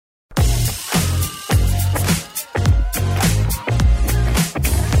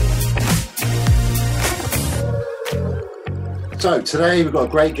So today we've got a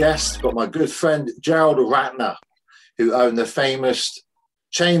great guest. We've got my good friend Gerald Ratner, who owned the famous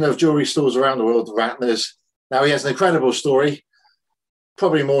chain of jewelry stores around the world, the Ratners. Now he has an incredible story,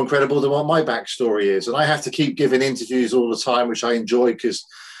 probably more incredible than what my backstory is. And I have to keep giving interviews all the time, which I enjoy because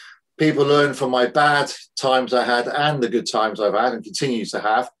people learn from my bad times I had and the good times I've had and continue to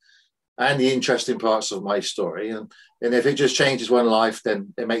have, and the interesting parts of my story. And if it just changes one life,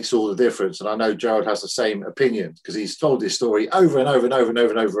 then it makes all the difference. And I know Gerald has the same opinion because he's told this story over and over and over and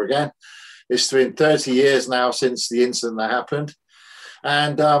over and over again. It's been 30 years now since the incident that happened.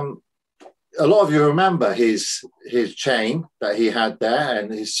 And a lot of you remember his chain that he had there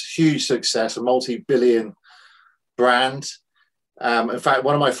and his huge success, a multi-billion brand. In fact,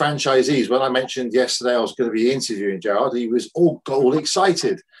 one of my franchisees, when I mentioned yesterday I was going to be interviewing Gerald, he was all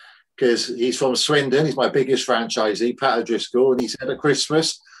excited because he's from Swindon. He's my biggest franchisee, Pat O'Driscoll. And he said at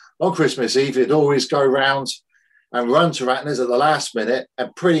Christmas, on Christmas Eve, he'd always go around and run to Ratner's at the last minute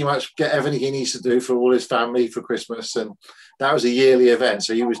and pretty much get everything he needs to do for all his family for Christmas. And that was a yearly event.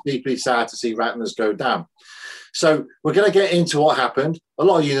 So he was deeply sad to see Ratner's go down. So we're going to get into what happened. A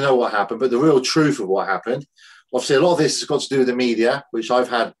lot of you know what happened, but the real truth of what happened. Obviously, a lot of this has got to do with the media, which I've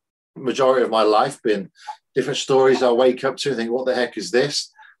had majority of my life, been different stories I wake up to and think, what the heck is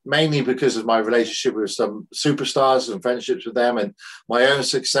this? Mainly because of my relationship with some superstars and friendships with them and my own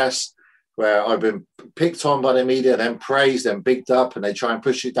success, where I've been picked on by the media, then praised and bigged up, and they try and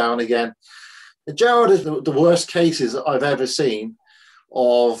push it down again. And Gerald is the worst cases I've ever seen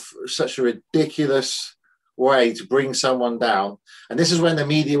of such a ridiculous way to bring someone down. And this is when the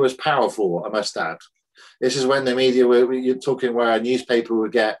media was powerful, I must add. This is when the media, you're talking where a newspaper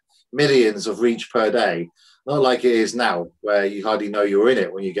would get millions of reach per day. Not like it is now, where you hardly know you're in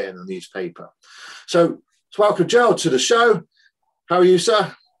it when you get in the newspaper. So welcome, Gerald, to the show. How are you,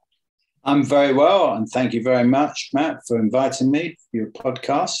 sir? I'm very well, and thank you very much, Matt, for inviting me for your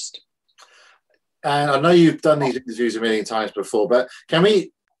podcast. And I know you've done these interviews a million times before, but can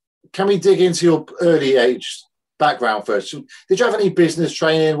we dig into your early age background first? Did you have any business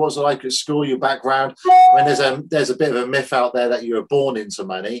training? What was it like at school, your background? When there's a bit of a myth out there that you were born into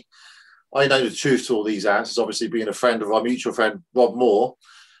money. I know the truth to all these answers, obviously being a friend of our mutual friend, Rob Moore.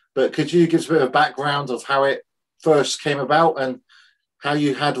 But could you give us a bit of background of how it first came about and how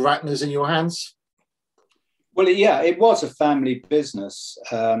you had Ratner's in your hands? Well, yeah, it was a family business.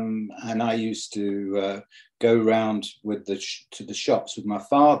 And I used to go around to the shops with my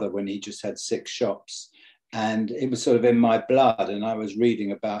father when he just had 6 shops. And it was sort of in my blood. And I was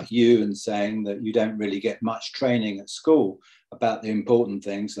reading about you and saying that you don't really get much training at school about the important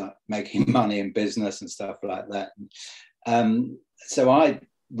things like making money in business and stuff like that. So I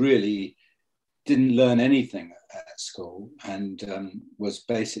really didn't learn anything at school and was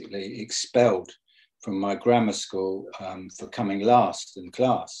basically expelled from my grammar school for coming last in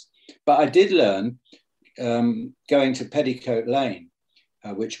class. But I did learn going to Petticoat Lane,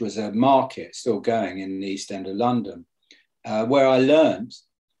 which was a market still going in the East End of London, where I learned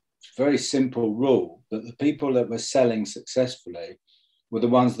a very simple rule that the people that were selling successfully were the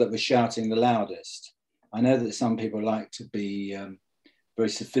ones that were shouting the loudest. I know that some people like to be very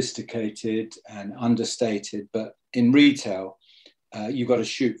sophisticated and understated, but in retail, you've got to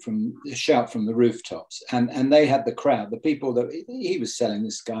shout from the rooftops. And they had the crowd, the people that he was selling,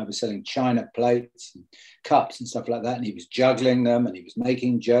 this guy was selling china plates and cups and stuff like that. And he was juggling them and he was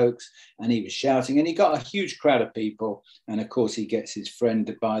making jokes and he was shouting and he got a huge crowd of people. And of course he gets his friend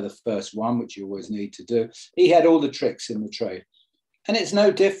to buy the first one, which you always need to do. He had all the tricks in the trade. And it's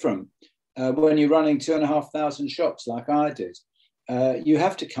no different when you're running 2,500 shops like I did. You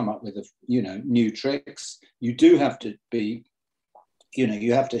have to come up with, new tricks. You do have to be,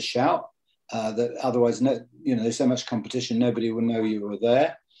 you have to shout that otherwise, there's so much competition, nobody will know you were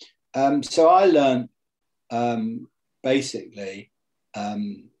there. So I learned basically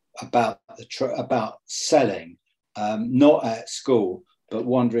about selling, not at school, but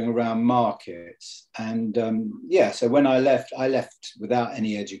wandering around markets. And so when I left without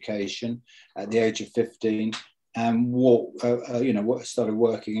any education at the age of 15 and started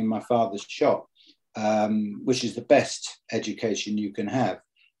working in my father's shop. Which is the best education you can have.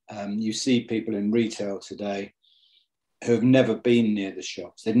 You see people in retail today who have never been near the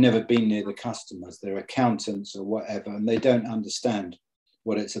shops. They've never been near the customers. They're accountants or whatever, and they don't understand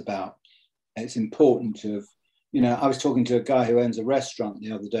what it's about. It's important to have, I was talking to a guy who owns a restaurant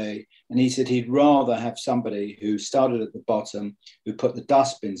the other day, and he said he'd rather have somebody who started at the bottom, who put the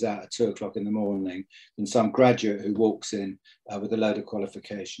dustbins out at 2:00 in the morning, than some graduate who walks in with a load of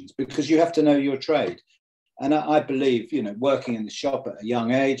qualifications, because you have to know your trade. And I believe, working in the shop at a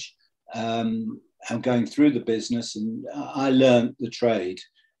young age, and going through the business, and I learned the trade,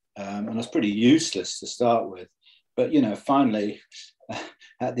 and I was pretty useless to start with. But, you know, finally,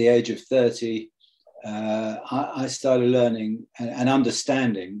 at the age of 30, I started learning and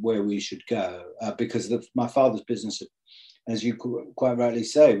understanding where we should go, because my father's business, as you quite rightly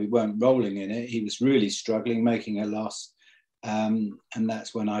say, we weren't rolling in it. He was really struggling, making a loss. And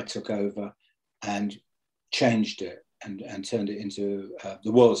that's when I took over and changed it and turned it into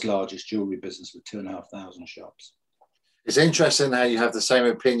the world's largest jewellery business with 2,500 shops. It's interesting how you have the same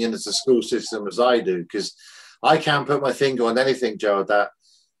opinion as the school system as I do, because I can't put my finger on anything, Gerald, that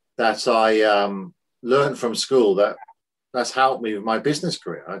I learned from school that's helped me with my business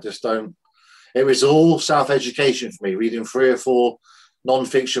career. I just don't. It was all self-education for me, reading 3 or 4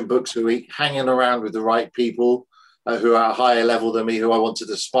 non-fiction books a week, hanging around with the right people who are at a higher level than me, who I wanted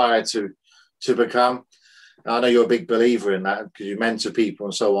to aspire to become. I know you're a big believer in that because you mentor people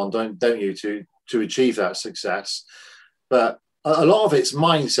and so on, don't you, to achieve that success. But a lot of it's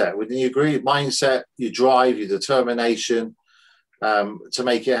mindset. Wouldn't you agree? Mindset, your drive, your determination to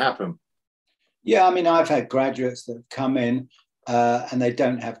make it happen. Yeah, I mean, I've had graduates that have come in and they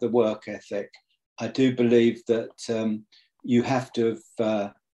don't have the work ethic. I do believe that you have to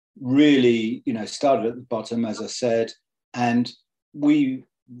have really, you know, started at the bottom, as I said. And we,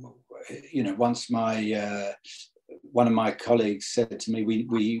 you know, once one of my colleagues said to me,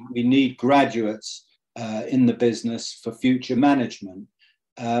 we need graduates in the business for future management.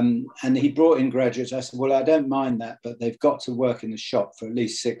 And he brought in graduates. I said, well, I don't mind that, but they've got to work in the shop for at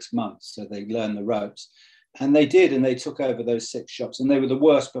least 6 months so they learn the ropes. And they did, and they took over those 6 shops, and they were the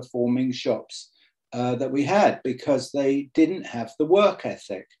worst performing shops that we had, because they didn't have the work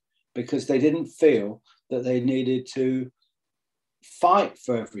ethic, because they didn't feel that they needed to fight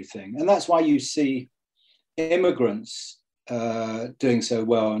for everything. And that's why you see immigrants doing so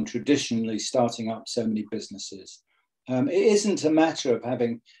well and traditionally starting up so many businesses. It isn't a matter of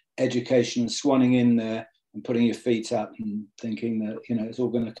having education and swanning in there and putting your feet up and thinking that, you know, it's all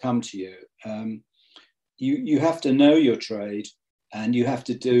going to come to you. You have to know your trade, and you have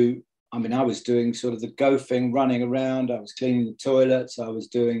to do, I mean, I was doing sort of the goafing, running around, I was cleaning the toilets, I was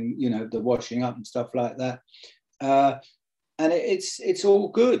doing, you know, the washing up and stuff like that. And it's all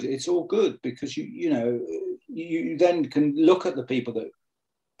good. It's all good because you then can look at the people that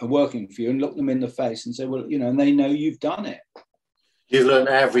are working for you and look them in the face and say, well, you know, and they know you've done it. You've learned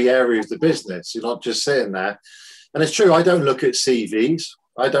every area of the business. You're not just sitting there. And it's true, I don't look at CVs.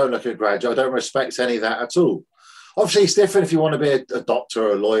 I don't look at graduate. I don't respect any of that at all. Obviously, it's different if you want to be a doctor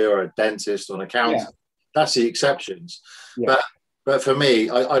or a lawyer or a dentist or an accountant. Yeah. That's the exceptions. Yeah. But for me,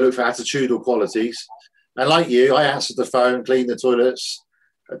 I look for attitudinal qualities. And like you, I answered the phone, cleaned the toilets,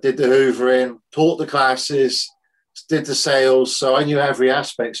 did the hoovering, taught the classes, did the sales. So I knew every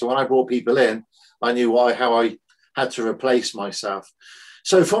aspect. So when I brought people in, I knew how I had to replace myself.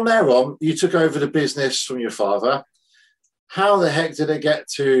 So from there on, you took over the business from your father. How the heck did it get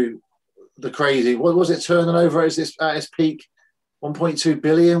to the crazy? What was it turning over at its peak? 1.2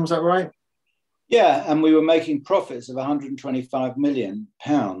 billion, was that right? Yeah, and we were making profits of 125 million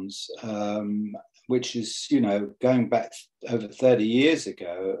pounds, which is, you know, going back over 30 years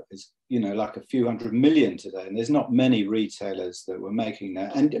ago, is, you know, like a few hundred million today. And there's not many retailers that were making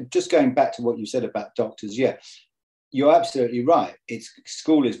that. And just going back to what you said about doctors, yeah, you're absolutely right.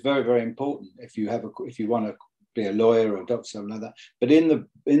 School is very, very important if you want to be a lawyer or a doctor, something like that. But in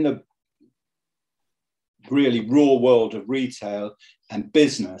the really raw world of retail and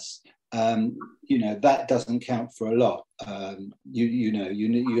business, you know, that doesn't count for a lot.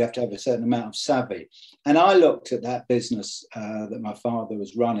 You have to have a certain amount of savvy. And I looked at that business that my father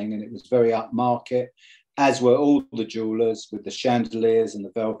was running, and it was very upmarket, as were all the jewelers with the chandeliers and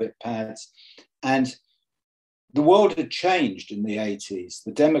the velvet pads. And the world had changed in the 80s.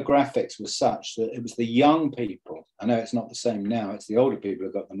 The demographics were such that it was the young people. I know it's not the same now. It's the older people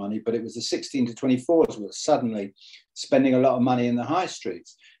who got the money, but it was the 16 to 24s who were suddenly spending a lot of money in the high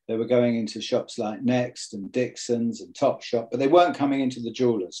streets. They were going into shops like Next and Dixon's and Topshop, but they weren't coming into the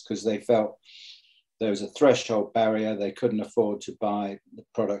jewelers because they felt there was a threshold barrier. They couldn't afford to buy the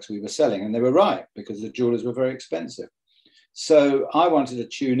products we were selling. And they were right, because the jewelers were very expensive. So I wanted to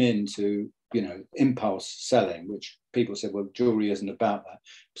tune in to, you know, impulse selling, which people said, well, jewelry isn't about that.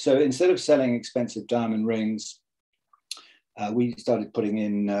 So instead of selling expensive diamond rings, we started putting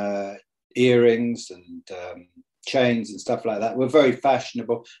in earrings and chains and stuff like that. We're very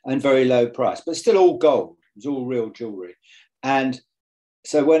fashionable and very low price, but still all gold. It was all real jewelry. And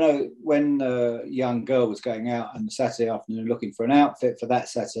so when a young girl was going out on Saturday afternoon looking for an outfit for that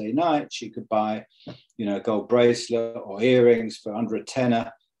Saturday night, she could buy, you know, a gold bracelet or earrings for under a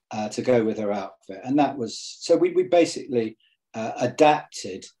tenner. to go with her outfit. And that was, so we basically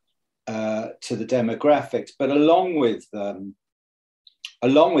adapted to the demographics, but along with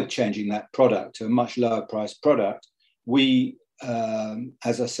changing that product to a much lower priced product, we,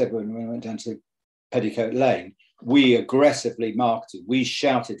 as I said, when we went down to Petticoat Lane, we aggressively marketed. We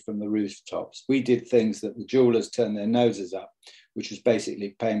shouted from the rooftops. We did things that the jewelers turned their noses up, which was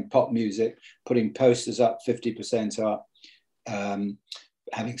basically playing pop music, putting posters up 50% up,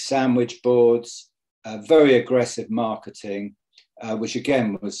 having sandwich boards, very aggressive marketing, which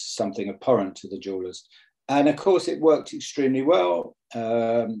again was something abhorrent to the jewelers. And of course, it worked extremely well.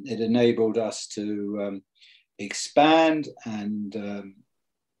 It enabled us to expand and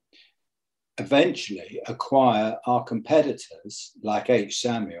eventually acquire our competitors like H.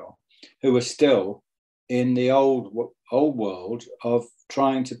 Samuel, who were still in the old world of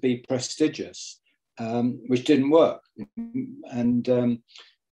trying to be prestigious, which didn't work. And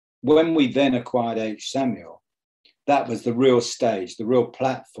when we then acquired H. Samuel, that was the real stage, the real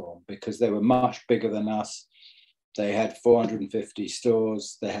platform, because they were much bigger than us. They had 450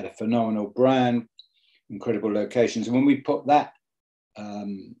 stores. They had a phenomenal brand, incredible locations. And when we put that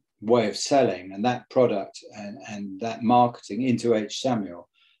way of selling and that product and that marketing into H. Samuel,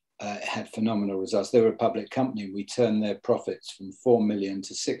 it had phenomenal results. They were a public company. We turned their profits from 4 million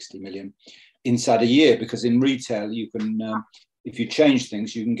to 60 million inside a year, because in retail, you can, if you change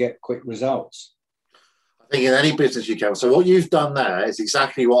things, you can get quick results. I think in any business you can. So what you've done there is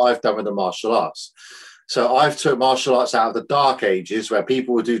exactly what I've done with the martial arts. So I've took martial arts out of the dark ages where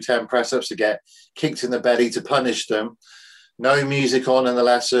people would do 10 press-ups to get kicked in the belly to punish them. No music on in the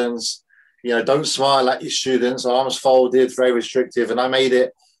lessons, don't smile at your students, arms folded, very restrictive. And I made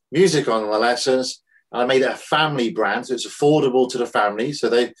it music on in the lessons. And I made it a family brand, so it's affordable to the family. So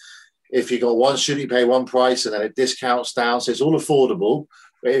if you got one student, you pay one price, and then it discounts down. So it's all affordable.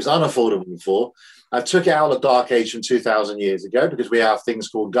 It was unaffordable before. I took it out of the dark age from 2,000 years ago, because we have things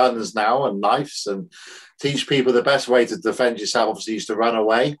called guns now and knives, and teach people the best way to defend yourself, obviously, is to run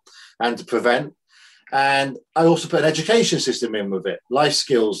away and to prevent. And I also put an education system in with it, life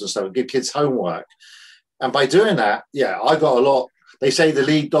skills and stuff, give kids homework. And by doing that, I got a lot. They say the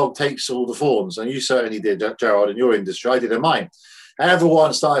lead dog takes all the fawns, and you certainly did, Gerald, in your industry. I did in mine.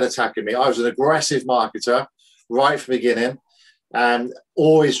 Everyone started attacking me. I was an aggressive marketer right from the beginning, and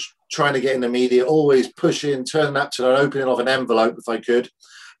always trying to get in the media, always pushing, turning up to an opening of an envelope if I could,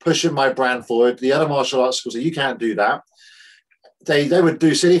 pushing my brand forward. The other martial arts schools said, you can't do that. They would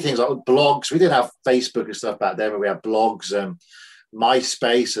do silly things like blogs. We didn't have Facebook and stuff back then, but we had blogs and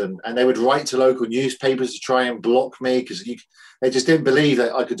MySpace, and they would write to local newspapers to try and block me, because they just didn't believe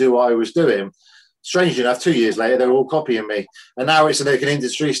that I could do what I was doing. Strangely enough, 2 years later, they were all copying me. And now it's like an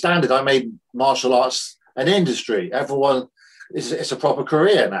industry standard. I made martial arts an industry. Everyone, it's a proper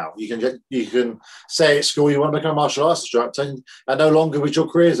career now. You can say at school you want to become a martial arts instructor, and no longer with your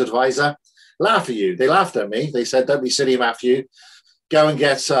careers advisor laugh at you. They laughed at me. They said, "Don't be silly, Matthew. Go and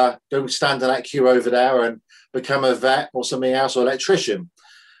go stand in that queue over there and become a vet or something else, or electrician."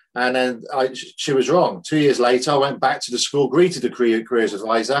 And then she was wrong. 2 years later, I went back to the school, greeted the careers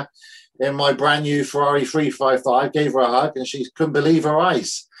advisor in my brand new Ferrari 355, gave her a hug, and she couldn't believe her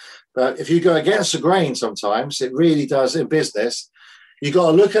eyes. But if you go against the grain sometimes, it really does in business. You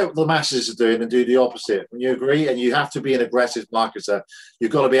got to look at what the masses are doing and do the opposite. When you agree, and you have to be an aggressive marketer.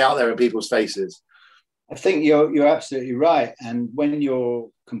 You've got to be out there in people's faces. I think you're absolutely right. And when your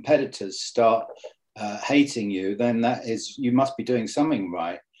competitors start hating you, then that is, you must be doing something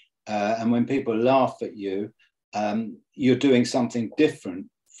right. And when people laugh at you, you're doing something different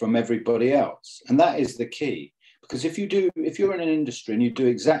from everybody else. And that is the key. Because if you're in an industry and you do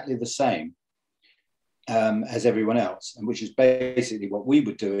exactly the same as everyone else, and which is basically what we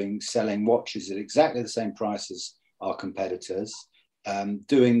were doing, selling watches at exactly the same price as our competitors,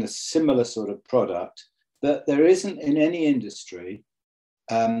 doing the similar sort of product, that there isn't in any industry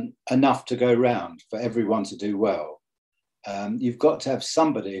enough to go round for everyone to do well. You've got to have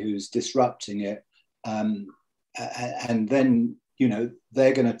somebody who's disrupting it, and then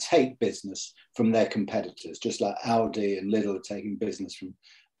they're going to take business from their competitors, just like Audi and Lidl are taking business from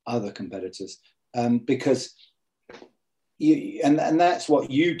other competitors, because and that's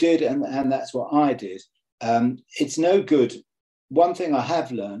what you did, and that's what I did. It's no good. One thing I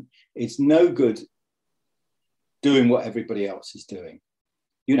have learned: it's no good doing what everybody else is doing.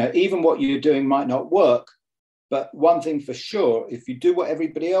 Even what you're doing might not work, but one thing for sure, if you do what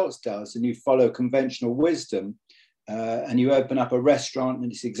everybody else does and you follow conventional wisdom, and you open up a restaurant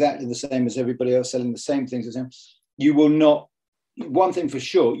and it's exactly the same as everybody else selling the same things as them, you will not, one thing for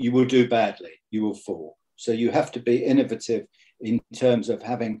sure, you will do badly, you will fall. So you have to be innovative in terms of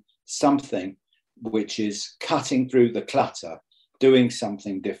having something which is cutting through the clutter, doing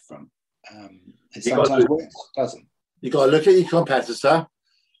something different. It sometimes works, doesn't. You've got to look at your competitor,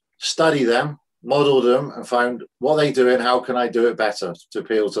 study them, model them, and find what they do and how can I do it better to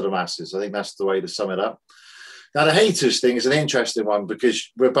appeal to the masses. I think that's the way to sum it up. Now, the haters thing is an interesting one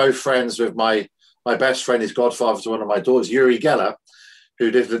because we're both friends with my best friend, his godfather to one of my daughters, Uri Geller,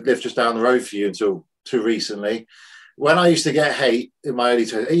 who lived just down the road for you until too recently. When I used to get hate in my early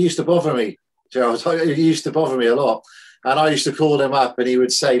 20s, it used to bother me, Gerald. It used to bother me a lot. And I used to call him up and he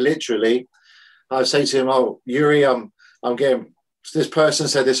would say, literally, I would say to him, oh, Uri, I'm getting, this person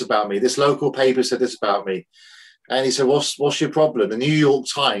said this about me. This local paper said this about me. And he said, what's your problem? The New York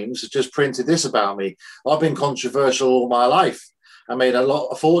Times has just printed this about me. I've been controversial all my life. I made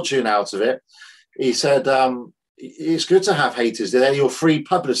a fortune out of it. He said, it's good to have haters. They're your free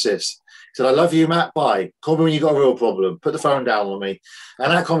publicists. He said, I love you, Matt. Bye. Call me when you've got a real problem. Put the phone down on me.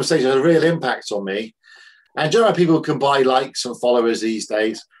 And that conversation had a real impact on me. And do you know how people can buy likes and followers these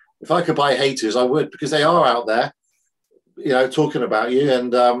days? If I could buy haters, I would, because they are out there, talking about you.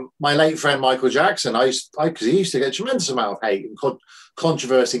 And my late friend Michael Jackson, because he used to get a tremendous amount of hate and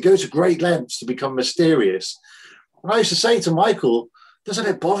controversy, go to great lengths to become mysterious. And I used to say to Michael, doesn't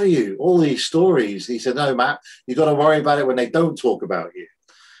it bother you, all these stories? He said, no, Matt, you've got to worry about it when they don't talk about you.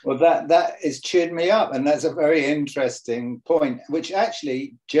 Well, that has cheered me up. And that's a very interesting point, which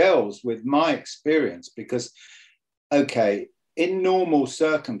actually gels with my experience because, okay, in normal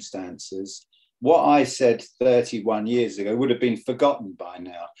circumstances, what I said 31 years ago would have been forgotten by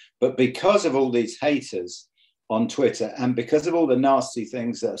now. But because of all these haters on Twitter and because of all the nasty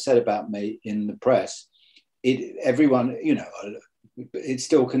things that are said about me in the press, everyone, it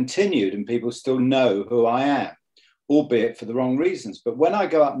still continued and people still know who I am, albeit for the wrong reasons. But when I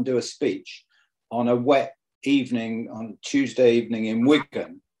go up and do a speech on a wet evening, on a Tuesday evening in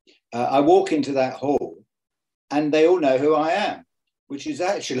Wigan, I walk into that hall and they all know who I am, which is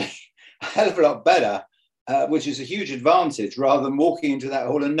actually a hell of a lot better, which is a huge advantage rather than walking into that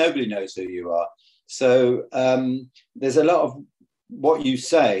hall and nobody knows who you are. So there's a lot of what you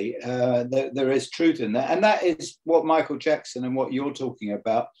say, there is truth in that. And that is what Michael Jackson and what you're talking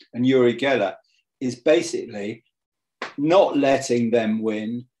about and Uri Geller is basically not letting them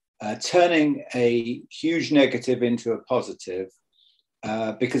win, turning a huge negative into a positive.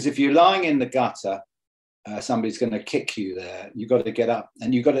 Because if you're lying in the gutter, somebody's going to kick you there. You've got to get up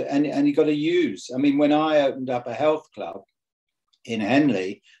and you've got to use. I mean, when I opened up a health club in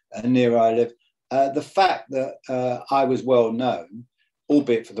Henley, near where I live, the fact that I was well known,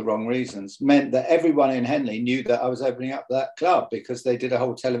 albeit for the wrong reasons, meant that everyone in Henley knew that I was opening up that club because they did a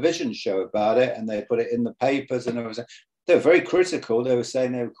whole television show about it and they put it in the papers and they were very critical. They were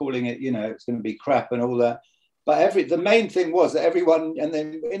saying they were calling it, it's going to be crap and all that. But the main thing was that everyone, and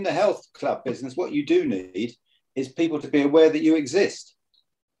then in the health club business, what you do need is people to be aware that you exist.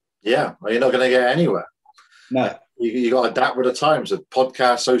 Yeah, well, you're not going to get anywhere. No. You got to adapt with the times, the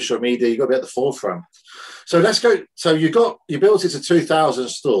podcast, social media, you got to be at the forefront. So let's go. So you built it to 2,000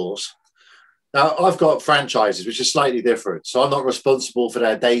 stores. Now I've got franchises, which is slightly different. So I'm not responsible for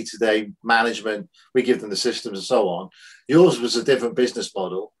their day-to-day management. We give them the systems and so on. Yours was a different business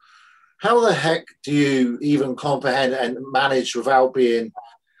model. How the heck do you even comprehend and manage without being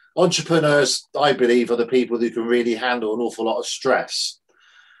entrepreneurs? I believe are the people who can really handle an awful lot of stress.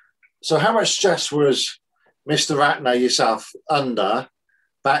 So how much stress was Mr. Ratner, yourself, under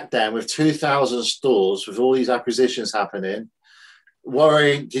back then with 2,000 stores, with all these acquisitions happening,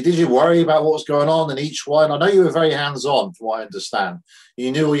 worrying? Did you worry about what was going on in each one? I know you were very hands-on, from what I understand.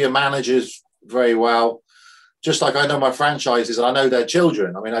 You knew all your managers very well, just like I know my franchises and I know their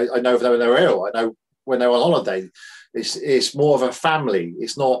children. I mean, I know when they're ill. I know when they're on holiday. It's more of a family.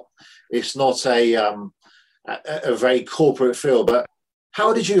 It's not a very corporate feel. But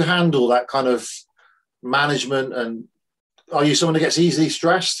how did you handle that kind of management, and are you someone that gets easily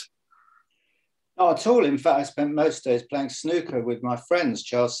stressed? Not at all. In fact, I spent most days playing snooker with my friends,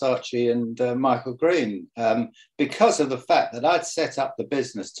 Charles Saatchi and Michael Green, because of the fact that I'd set up the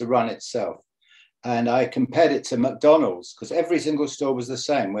business to run itself. And I compared it to McDonald's because every single store was the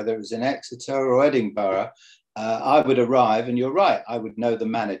same, whether it was in Exeter or Edinburgh. I would arrive, and you're right, I would know the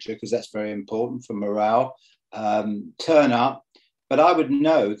manager because that's very important for morale, turn up. But I would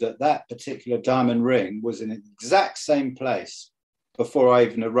know that particular diamond ring was in the exact same place before I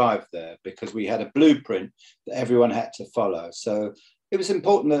even arrived there because we had a blueprint that everyone had to follow. So it was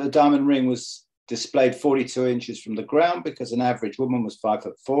important that the diamond ring was displayed 42 inches from the ground because an average woman was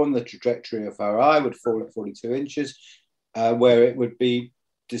 5'4" and the trajectory of her eye would fall at 42 inches, where it would be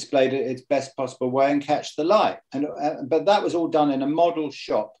displayed it its best possible way and catch the light. And but that was all done in a model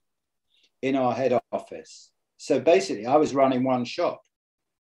shop in our head office. So basically, I was running one shop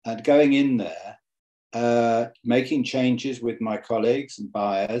and going in there, making changes with my colleagues and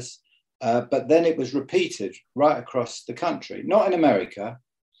buyers. But then it was repeated right across the country, not in America.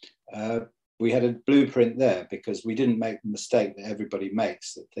 We had a blueprint there because we didn't make the mistake that everybody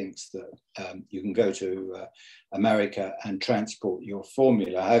makes, that thinks that you can go to America and transport your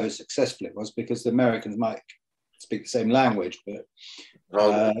formula, however successful it was, because the Americans might speak the same language, but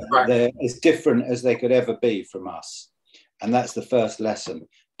they're as different as they could ever be from us. And that's the first lesson.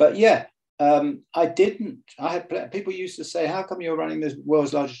 But yeah, I had people used to say, how come you're running the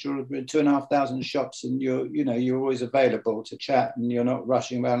world's largest jeweler with 2,500 shops and you're always available to chat and you're not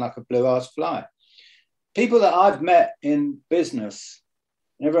rushing around like a blue-ass fly? People that I've met in business,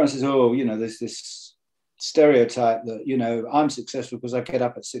 and everyone says, oh, there's this stereotype that, I'm successful because I get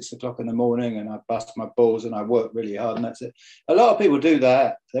up at 6 o'clock in the morning and I bust my balls and I work really hard and that's it. A lot of people do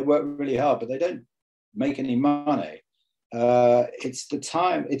that. They work really hard, but they don't make any money. It's the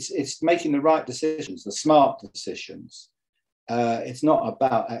time, it's making the right decisions, the smart decisions. It's not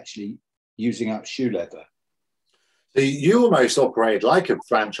about actually using up shoe leather. So you almost operated like a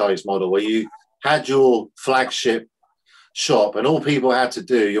franchise model where you had your flagship shop and all people had to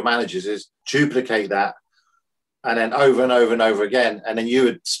do, your managers, is duplicate that and then over and over and over again. And then you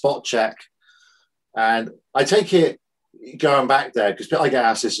would spot check. And I take it, going back there, because I get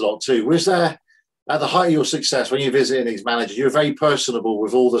asked this a lot too, was there, at the height of your success, when you're visiting these managers, you were very personable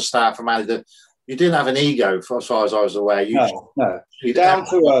with all the staff and managers. You didn't have an ego, as far as I was aware. No. Down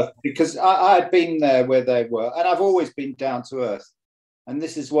to earth, because I had been there where they were, and I've always been down to earth. And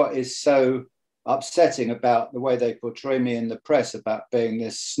this is what is so upsetting about the way they portray me in the press, about being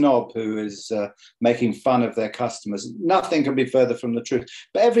this snob who is making fun of their customers. Nothing can be further from the truth.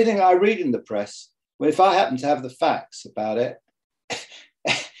 But everything I read in the press, well, if I happen to have the facts about it,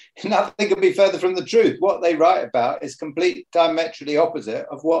 nothing could be further from the truth. What they write about is completely diametrically opposite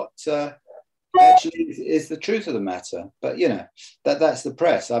of what actually is the truth of the matter. But that's the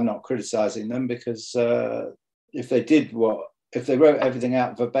press. I'm not criticizing them because if they wrote everything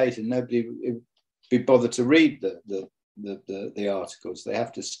out verbatim, nobody would be bothered to read the articles. They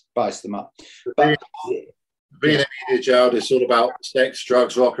have to spice them up. But being a media, Gerald, is all about sex,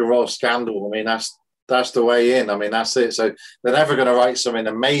 drugs, rock and roll, scandal. I mean, that's the way in. I mean, that's it. So they're never going to write something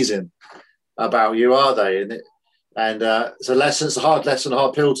amazing about you, are they? And it's a hard lesson, a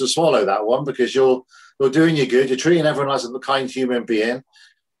hard pill to swallow, that one, because you're doing your good. You're treating everyone as a kind human being,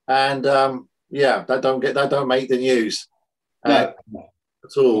 and that don't make the news. No,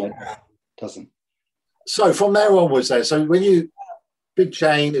 at all. No, it doesn't. So from there onwards, then, so when you big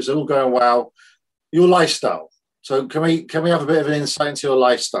chain, it's all going well. Your lifestyle. So can we have a bit of an insight into your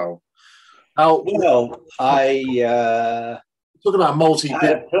lifestyle? Well, I talk about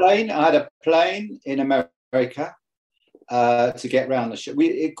I had a plane in America to get around the ship.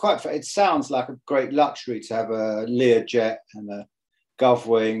 It sounds like a great luxury to have a Learjet and a Gulf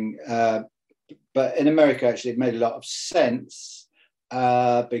Wing, but in America, actually, it made a lot of sense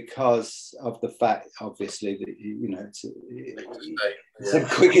because of the fact, obviously, that it's the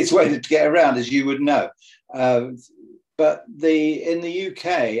quickest way to get around, as you would know. But in the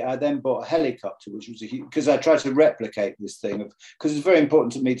UK, I then bought a helicopter, which was because I tried to replicate this thing, because it's very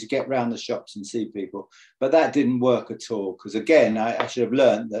important to me to get around the shops and see people. But that didn't work at all, because again, I should have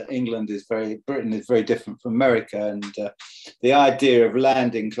learned that Britain is very different from America, and the idea of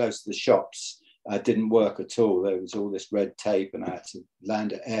landing close to the shops didn't work at all. There was all this red tape, and I had to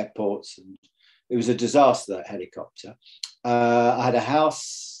land at airports, and it was a disaster, that helicopter. I had a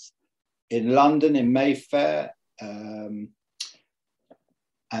house in London, in Mayfair.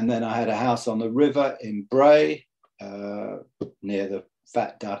 And then I had a house on the river in Bray, near the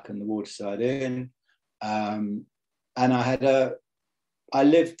Fat Duck and the Waterside Inn. And I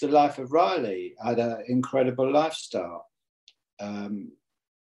lived the life of Riley. I had an incredible lifestyle,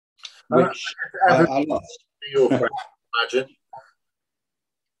 which I lost. Your friend, imagine.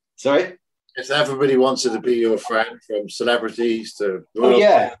 Sorry? If everybody wanted to be your friend, from celebrities to... Oh,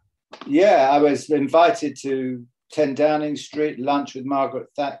 yeah. Yeah, I was invited to 10 Downing Street, lunch with Margaret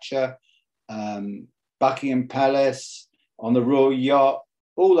Thatcher, Buckingham Palace, on the Royal Yacht,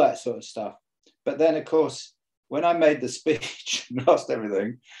 all that sort of stuff. But then, of course, when I made the speech and lost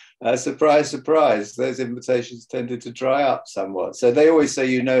everything, surprise, surprise, those invitations tended to dry up somewhat. So they always say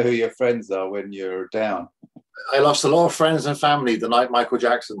you know who your friends are when you're down. I lost a lot of friends and family the night Michael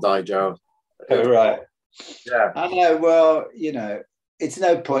Jackson died, Gerald. Oh, right. Yeah. I know, well, it's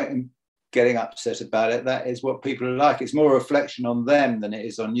no point in getting upset about it. That is what people are like. It's more a reflection on them than it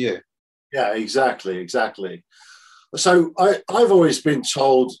is on you. Yeah, exactly. So I've always been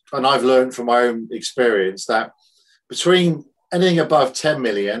told, and I've learned from my own experience, that between anything above 10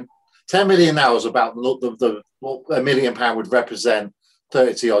 million, 10 million now is about what £1 million would represent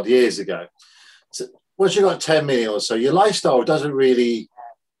 30 odd years ago. So once you've got 10 million or so, your lifestyle doesn't really,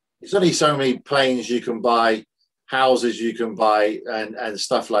 there's only so many planes you can buy, houses you can buy, and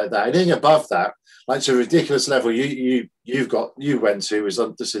stuff like that. Anything above that, like to a ridiculous level you went to, is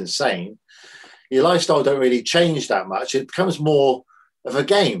just insane. Your lifestyle don't really change that much. It becomes more of a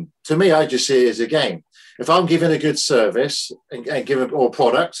game. To me, I just see it as a game. If I'm giving a good service and giving or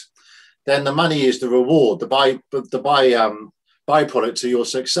product, then the money is the reward, the byproduct to your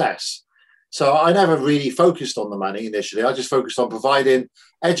success. So I never really focused on the money initially. I just focused on providing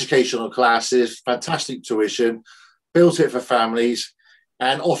educational classes, fantastic tuition, built it for families,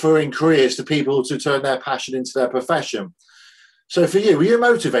 and offering careers to people to turn their passion into their profession. So for you, were you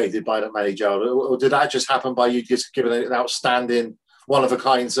motivated by that money, Gerald, or did that just happen by you just giving an outstanding,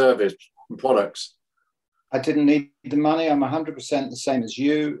 one-of-a-kind service and products? I didn't need the money. I'm 100% the same as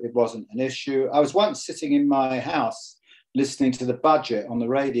you. It wasn't an issue. I was once sitting in my house listening to the budget on the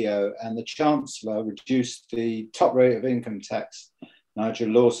radio, and the Chancellor reduced the top rate of income tax, Nigel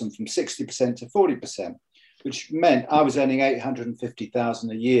Lawson, from 60% to 40%, which meant I was earning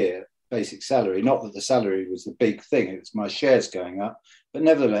 $850,000 a year basic salary. Not that the salary was the big thing, it was my shares going up, but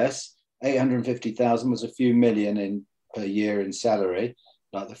nevertheless, 850,000 was a few million per year in salary,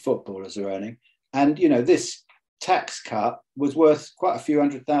 like the footballers are earning. And, you know, this tax cut was worth quite a few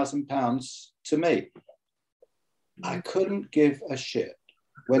 £100,000 to me. I couldn't give a shit.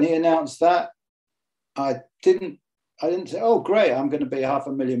 When he announced that, I didn't say, oh, great, I'm going to be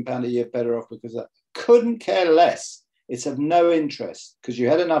 £500,000 a year better off because I couldn't care less. It's of no interest because you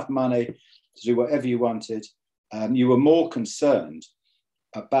had enough money to do whatever you wanted. You were more concerned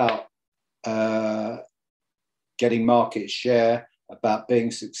about getting market share, about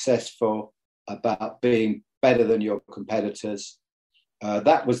being successful, about being better than your competitors.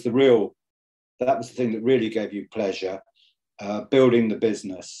 That was the thing that really gave you pleasure, building the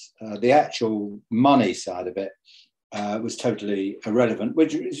business. The actual money side of it was totally irrelevant,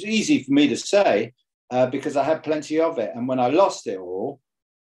 which is easy for me to say because I had plenty of it. And when I lost it all,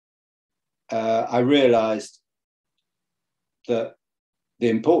 I realized that the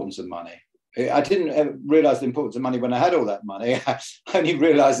importance of money. I didn't realize the importance of money when I had all that money. I only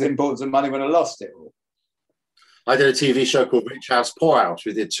realized the importance of money when I lost it all. I did a TV show called Rich House, Poor House.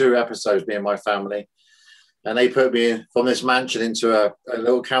 We did 2 episodes, me and my family. And they put me from this mansion into a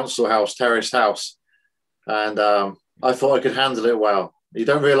little council house, terraced house. And I thought I could handle it well. You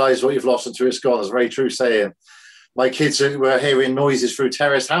don't realise what you've lost until it's gone. It's a very true saying. My kids were hearing noises through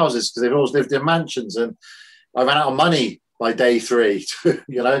terraced houses because they've always lived in mansions. And I ran out of money by day 3,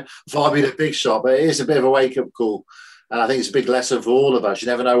 you know, before I'd be the big shot. But it is a bit of a wake-up call. And I think it's a big lesson for all of us. You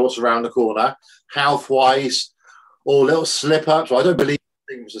never know what's around the corner, health-wise, or little slip-ups. Well, I don't believe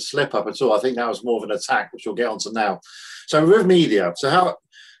it was a slip-up at all. I think that was more of an attack, which we'll get onto now. So with media, so how,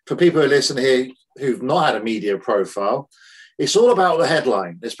 for people who listen here who've not had a media profile, it's all about the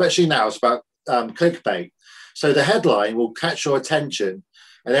headline, especially now. It's about clickbait. So the headline will catch your attention.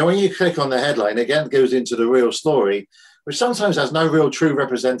 And then when you click on the headline, again, it goes into the real story, which sometimes has no real true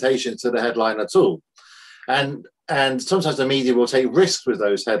representation to the headline at all. And sometimes the media will take risks with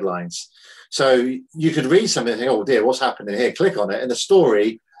those headlines. So you could read something and think, oh dear, what's happening here? Click on it. And the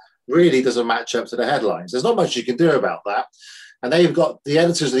story really doesn't match up to the headlines. There's not much you can do about that. And they've got, the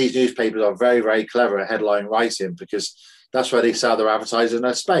editors of these newspapers are very, very clever at headline writing because that's where they sell their advertising in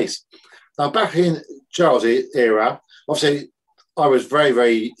their space. Now, back in Gerald's era, obviously, I was very,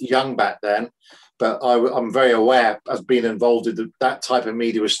 very young back then, but I'm very aware as being involved in that type of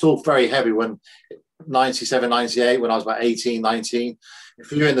media was still very heavy when 97, 98, when I was about 18, 19.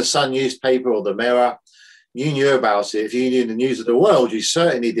 If you were in the Sun newspaper or the Mirror, you knew about it. If you knew the news of the world, you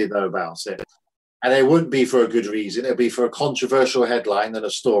certainly did know about it. And it wouldn't be for a good reason. It'd be for a controversial headline and a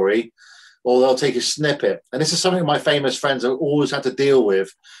story, or they'll take a snippet. And this is something my famous friends have always had to deal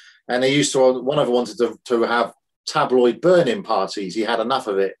with. And they used to, one of them wanted to have tabloid burning parties. He had enough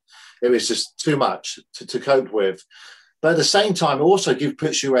of it. It was just too much to cope with. But at the same time, it also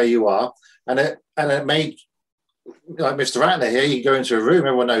puts you where you are. And it made, like Mr. Ratner here, you go into a room,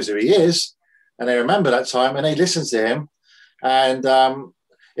 everyone knows who he is, and they remember that time and they listen to him. And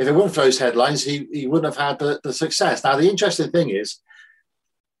if it weren't for those headlines, he wouldn't have had the success. Now, the interesting thing is,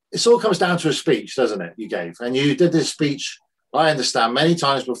 it all comes down to a speech, doesn't it, you gave? And you did this speech, I understand, many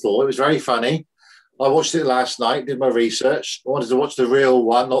times before. It was very funny. I watched it last night, did my research. I wanted to watch the real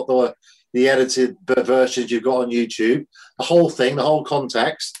one, not the the edited versions you've got on YouTube, the whole thing, the whole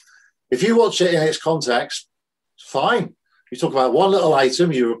context. If you watch it in its context, fine. You talk about one little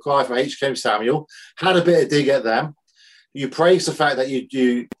item you require from HK Samuel, had a bit of dig at them. You praise the fact that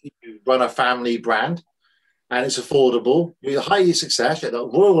you run a family brand and it's affordable. You're highly successful at the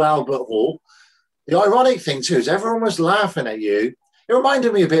Royal Albert Hall. The ironic thing, too, is everyone was laughing at you. It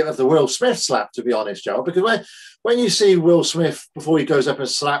reminded me a bit of the Will Smith slap, to be honest, Joe, because when you see Will Smith before he goes up and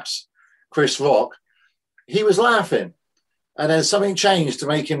slaps Chris Rock, he was laughing. And then something changed to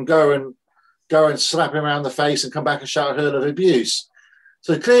make him go and slap him around the face and come back and shout a hurl of abuse.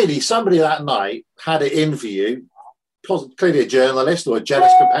 So clearly somebody that night had it in for you, clearly a journalist or a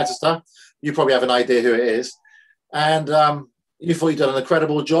jealous competitor. You probably have an idea who it is. And you thought you'd done an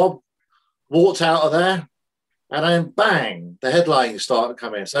incredible job, walked out of there, and then bang, the headlines started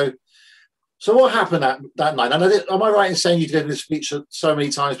coming. So what happened that night? And am I right in saying you did this speech so many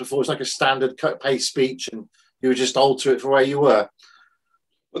times before? It was like a standard cut-paste speech and you were just alter it for where you were?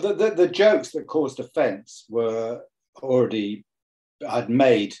 Well, the jokes that caused offence were already, I'd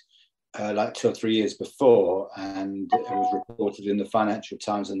made like 2 or 3 years before, and it was reported in the Financial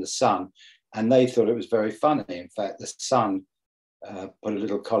Times and the Sun, and they thought it was very funny. In fact, the Sun put a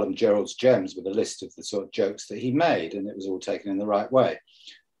little column, Gerald's Gems, with a list of the sort of jokes that he made, and it was all taken in the right way.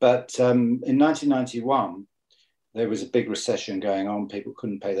 But in 1991, there was a big recession going on. People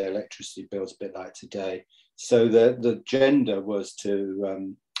couldn't pay their electricity bills, a bit like today. So the agenda was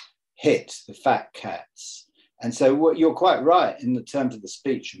to hit the fat cats. And so you're quite right in the terms of the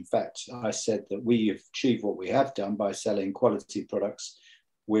speech. In fact, I said that we have achieved what we have done by selling quality products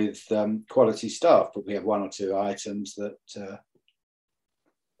with quality staff, but we have 1 or 2 items that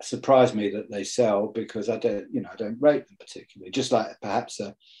surprise me that they sell because I don't rate them particularly. Just like perhaps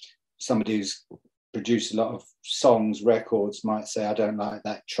somebody who's produced a lot of songs, records might say, I don't like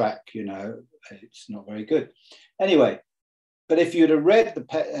that track, it's not very good. Anyway, but if you'd have read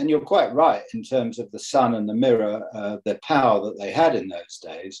and you're quite right in terms of the Sun and the Mirror, the power that they had in those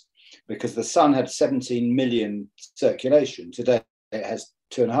days, because the Sun had 17 million circulation. Today it has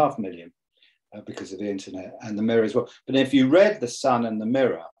 2.5 million because of the internet, and the Mirror as well. But if you read the Sun and the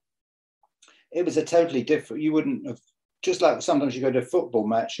Mirror, it was a totally different, you wouldn't have, just like sometimes you go to a football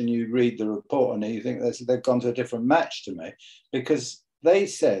match and you read the report and you think they've gone to a different match to me, because they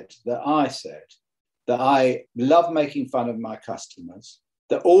said that I love making fun of my customers,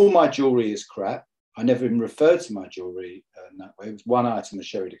 that all my jewelry is crap. I never even referred to my jewelry in that way. It was one item, a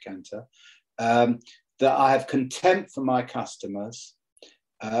sherry decanter. That I have contempt for my customers.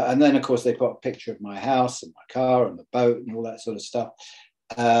 And then, of course, they put a picture of my house and my car and the boat and all that sort of stuff,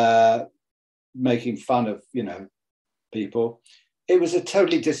 making fun of, people. It was a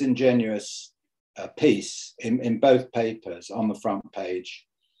totally disingenuous piece in both papers on the front page.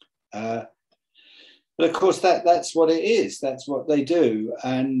 But of course, that's what it is. That's what they do.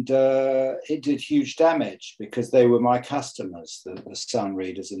 And it did huge damage because they were my customers, the Sun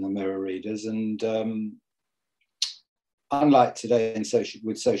readers and the Mirror readers. And unlike today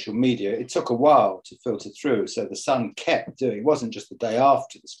with social media, it took a while to filter through. So the Sun kept doing, it wasn't just the day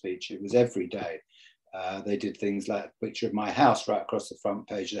after the speech, it was every day. They did things like a picture of my house right across the front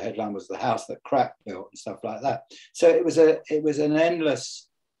page. The headline was "The House That Crap Built" and stuff like that. So it was an endless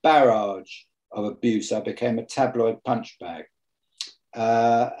barrage of abuse. I became a tabloid punch bag.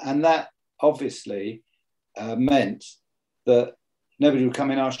 And that obviously meant that nobody would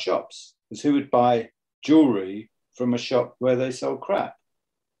come in our shops, because who would buy jewelry from a shop where they sold crap?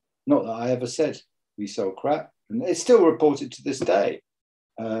 Not that I ever said we sold crap. And it's still reported to this day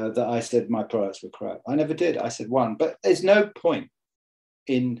that I said my products were crap. I never did. I said one. But there's no point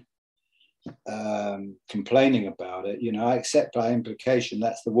in complaining about it. I accept by implication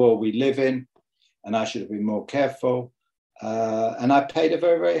that's the world we live in, and I should have been more careful. And I paid a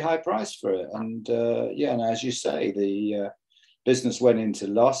very, very high price for it. And and as you say, the business went into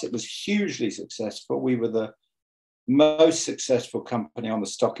loss. It was hugely successful. We were the most successful company on the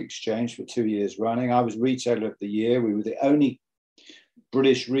stock exchange for 2 years running. I was Retailer of the Year. We were the only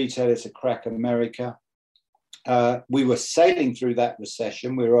British retailer to crack America. We were sailing through that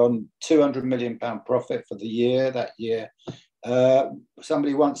recession. We were on £200 million profit for the year that year.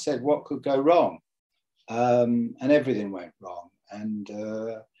 Somebody once said, what could go wrong? And everything went wrong. And,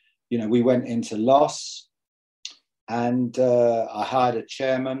 we went into loss, and I hired a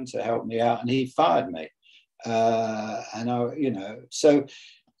chairman to help me out, and he fired me. So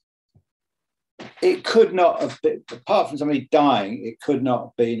it could not have been, apart from somebody dying, it could not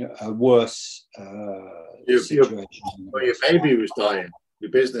have been a worse situation. Your baby was dying. Your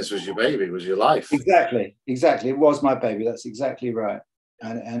business was your baby, was your life. Exactly. It was my baby. That's exactly right.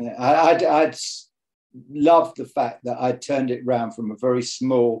 And I'd loved the fact that I turned it round from a very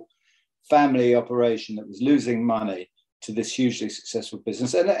small family operation that was losing money to this hugely successful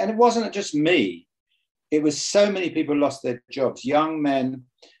business. And it wasn't just me. It was so many people lost their jobs, young men.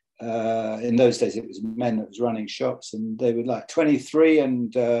 In those days, it was men that was running shops, and they were like 23.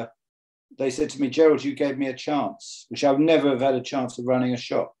 And they said to me, Gerald, you gave me a chance, which I would never have had a chance of running a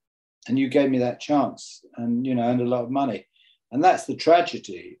shop. And you gave me that chance and, you know, and a lot of money. And that's the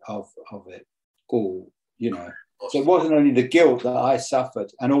tragedy of it all, you know. So it wasn't only the guilt that I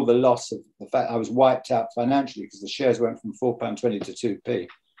suffered and all the loss of the fact I was wiped out financially because the shares went from £4.20 to 2p.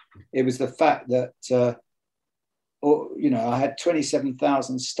 It was the fact that, you know, I had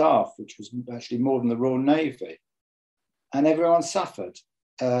 27,000 staff, which was actually more than the Royal Navy. And everyone suffered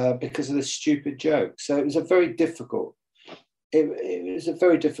because of this stupid joke. So it was a very difficult, it was a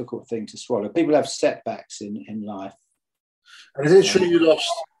very difficult thing to swallow. People have setbacks in life. And is it true you lost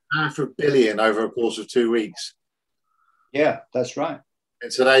 $500 million over a course of 2 weeks? Yeah, that's right. In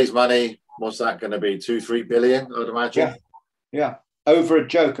today's money, what's that going to be? 2-3 billion, I'd imagine. Yeah. Over a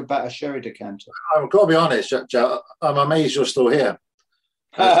joke about a sherry decanter. I've got to be honest, Joe, I'm amazed you're still here.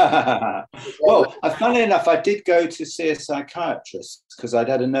 Well, funnily enough, I did go to see a psychiatrist because I'd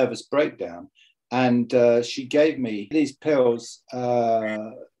had a nervous breakdown, and she gave me these pills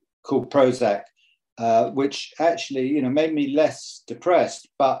called Prozac, which actually, you know, made me less depressed.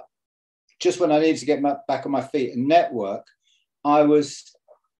 But just when I needed to get back on my feet and network, I was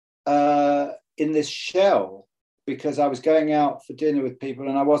in this shell because I was going out for dinner with people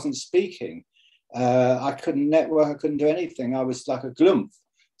and I wasn't speaking. I couldn't network, I couldn't do anything. I was like a glump.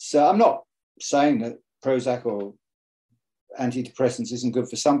 So I'm not saying that Prozac or antidepressants isn't good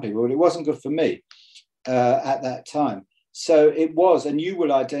for some people, but it wasn't good for me at that time. So it was, and you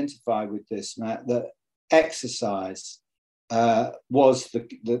will identify with this, Matt, that exercise was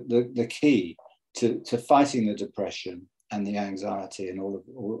the key to fighting the depression and the anxiety and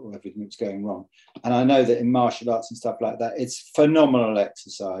all everything that's going wrong. And I know that in martial arts and stuff like that, it's phenomenal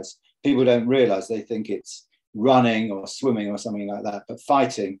exercise. People don't realize, they think it's running or swimming or something like that, but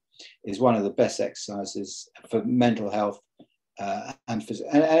fighting is one of the best exercises for mental health and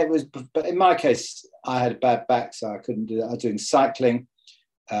physical. And it was, but in my case, I had a bad back, so I couldn't do that. I was doing cycling,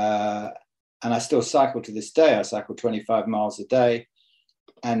 and I still cycle to this day. I cycle 25 miles a day,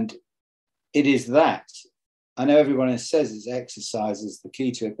 and it is that. I know everyone says it's exercise is the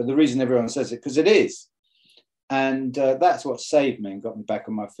key to it, but the reason everyone says it, because it is. And that's what saved me and got me back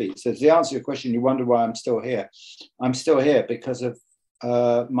on my feet. So to answer your question, you wonder why I'm still here. I'm still here because of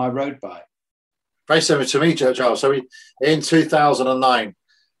my road bike. Very similar to me, Gerald. So in 2009,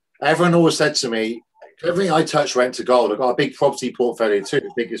 everyone always said to me, everything I touch went to gold. I've got a big property portfolio too,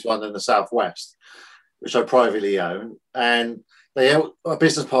 the biggest one in the Southwest, which I privately own. And a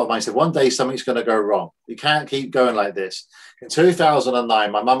business partner of mine said, one day something's going to go wrong. You can't keep going like this. In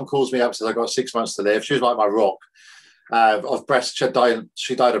 2009, my mum calls me up and says, I got 6 months to live. She was like my rock. She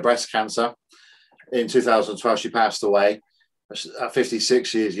died of breast cancer in 2012. She passed away at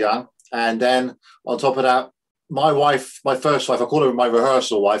 56 years young. And then on top of that, my wife, my first wife, I call her my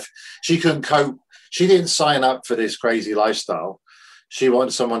rehearsal wife, she couldn't cope. She didn't sign up for this crazy lifestyle. She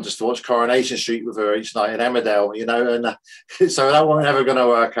wanted someone just to watch Coronation Street with her each night in Emmerdale, you know, and so that wasn't ever going to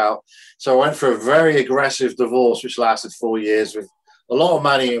work out. So I went for a very aggressive divorce, which lasted 4 years with a lot of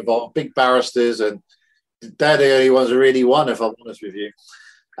money involved, big barristers, and they're the only ones who really won, if I'm honest with you,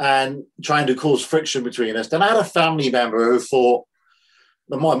 and trying to cause friction between us. Then I had a family member who thought,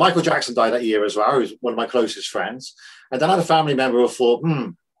 Michael Jackson died that year as well, who's one of my closest friends. And then I had a family member who thought,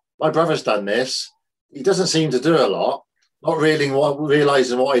 my brother's done this. He doesn't seem to do a lot. Not really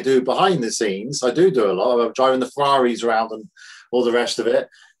realizing what I do behind the scenes. I do a lot. I'm driving the Ferraris around and all the rest of it.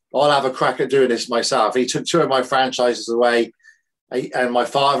 I'll have a crack at doing this myself. He took 2 of my franchises away, and my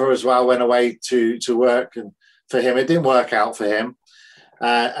father as well went away to work. And for him, it didn't work out for him.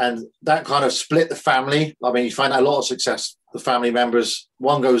 And that kind of split the family. I mean, you find out a lot of success. The family members,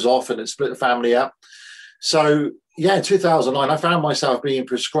 one goes off and it split the family up. So, yeah, in 2009, I found myself being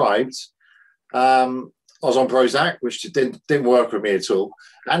prescribed. I was on Prozac, which didn't work with me at all.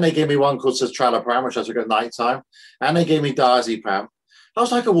 And they gave me one called citalopram, which I took at night time. And they gave me diazepam. I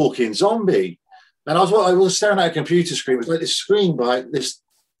was like a walking zombie. And I was staring at a computer screen. It was like this screen, this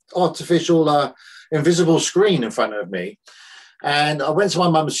artificial, invisible screen in front of me. And I went to my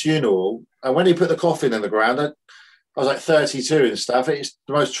mum's funeral. And when he put the coffin in the ground, I was like 32 and stuff. It's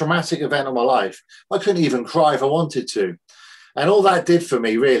the most traumatic event of my life. I couldn't even cry if I wanted to. And all that did for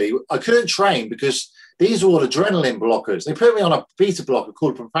me, really, I couldn't train because these were all adrenaline blockers. They put me on a beta blocker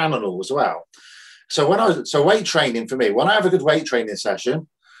called propranolol as well. So weight training for me, when I have a good weight training session,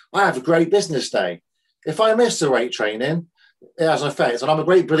 I have a great business day. If I miss the weight training, it has an effect. And I'm a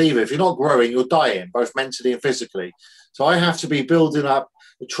great believer, if you're not growing, you're dying, both mentally and physically. So I have to be building up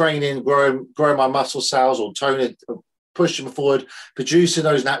the training, growing my muscle cells, or toning, pushing forward, producing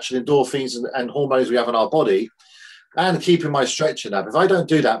those natural endorphins and hormones we have in our body, and keeping my stretching up. If I don't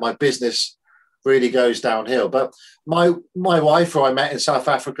do that, my business really goes downhill. But my wife, who I met in South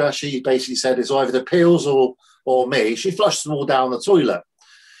Africa, she basically said it's either the pills or me. She flushed them all down the toilet.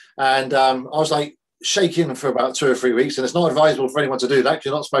 And I was like shaking for about 2 or 3 weeks. And it's not advisable for anyone to do that, because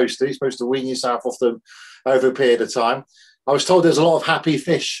you're not supposed to. You're supposed to wean yourself off them over a period of time. I was told there's a lot of happy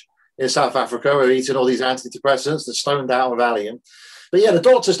fish in South Africa who are eating all these antidepressants, they're stoned out with Valium. But yeah, the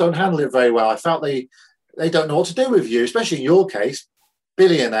doctors don't handle it very well. I felt they don't know what to do with you, especially in your case,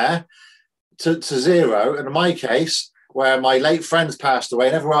 billionaire to zero. And in my case, where my late friends passed away,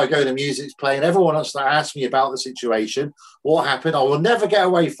 and everywhere I go, the music's playing, everyone wants to ask me about the situation, what happened. I will never get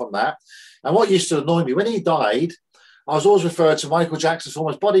away from that. And what used to annoy me, when he died, I was always referred to Michael Jackson's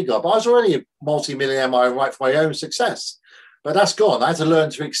former bodyguard, but I was already a multi-millionaire in my own right for my own success. But that's gone. I had to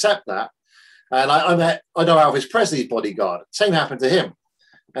learn to accept that. And I know Elvis Presley's bodyguard. Same happened to him.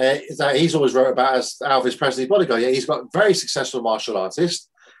 He's always wrote about as Elvis Presley's bodyguard. Yeah, he's got a very successful martial artist.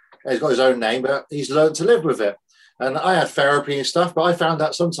 He's got his own name, but he's learned to live with it. And I had therapy and stuff, but I found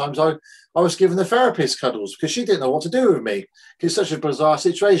out sometimes I was giving the therapist cuddles because she didn't know what to do with me. It's such a bizarre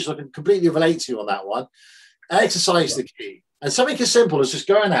situation. So I can completely relate to you on that one. Exercise is the key. And something as simple as just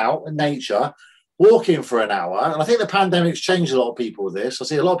going out in nature, walking for an hour. And I think the pandemic's changed a lot of people with this. I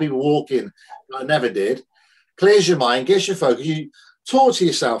see a lot of people walking that I never did. Clears your mind, gets your focus. You talk to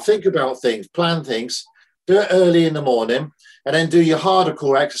yourself, think about things, plan things, do it early in the morning, and then do your harder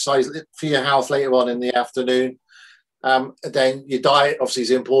core exercise for your health later on in the afternoon. Then your diet obviously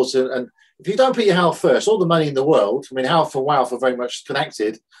is important. And if you don't put your health first, all the money in the world, I mean, health and wealth are very much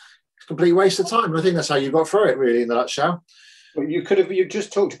connected. It's a complete waste of time. And I think that's how you got through it, really, in the nutshell. Well, you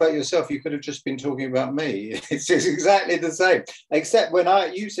just talked about yourself. You could have just been talking about me. It's exactly the same, except when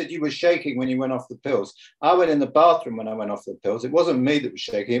you said you were shaking when you went off the pills. I went in the bathroom when I went off the pills. It wasn't me that was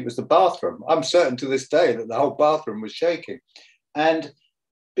shaking. It was the bathroom. I'm certain to this day that the whole bathroom was shaking. But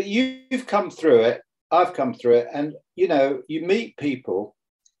you've come through it. I've come through it. And, you meet people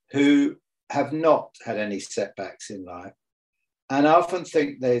who have not had any setbacks in life. And I often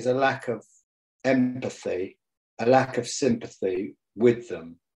think there's a lack of empathy, a lack of sympathy with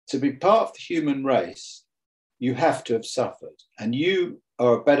them. To be part of the human race, you have to have suffered. And you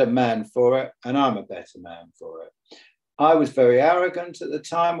are a better man for it, and I'm a better man for it. I was very arrogant at the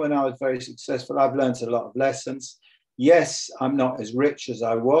time when I was very successful. I've learned a lot of lessons. Yes, I'm not as rich as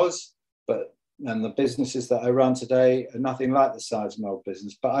I was, and the businesses that I run today are nothing like the size of my old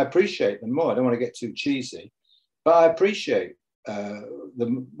business, but I appreciate them more. I don't want to get too cheesy, but I appreciate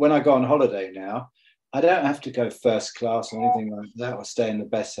them. When I go on holiday now, I don't have to go first class or anything like that or stay in the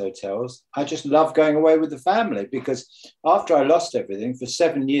best hotels. I just love going away with the family, because after I lost everything for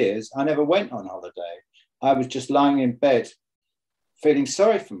 7 years, I never went on holiday. I was just lying in bed feeling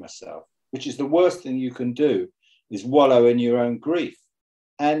sorry for myself, which is the worst thing you can do, is wallow in your own grief.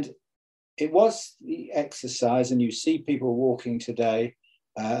 And it was the exercise, and you see people walking today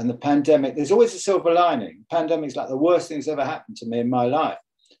and the pandemic. There's always a silver lining. The pandemic's like the worst thing that's ever happened to me in my life.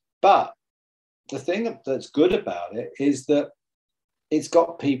 But the thing that's good about it is that it's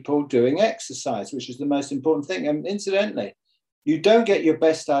got people doing exercise, which is the most important thing. And incidentally, you don't get your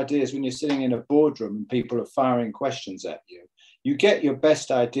best ideas when you're sitting in a boardroom and people are firing questions at you. You get your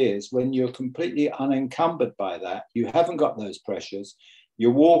best ideas when you're completely unencumbered by that. You haven't got those pressures.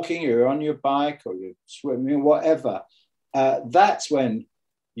 You're walking, you're on your bike, or you're swimming, whatever. That's when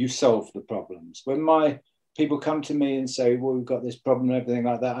you solve the problems. When my people come to me and say, well, we've got this problem and everything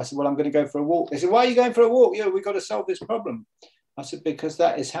like that, I said, well, I'm going to go for a walk. They said, why are you going for a walk? Yeah, we've got to solve this problem. I said, because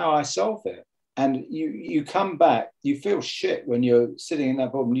that is how I solve it. And you come back, you feel shit when you're sitting in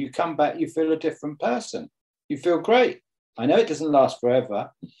that boardroom. You come back, you feel a different person. You feel great. I know it doesn't last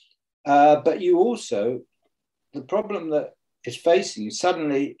forever, but you also, the problem that is facing you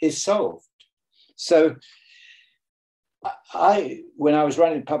suddenly is solved. So when I was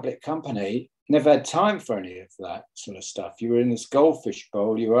running a public company, never had time for any of that sort of stuff. You were in this goldfish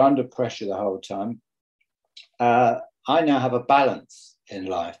bowl, you were under pressure the whole time. I now have a balance in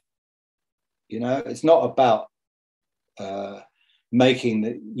life. It's not about making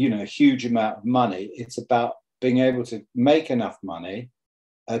the huge amount of money. It's about being able to make enough money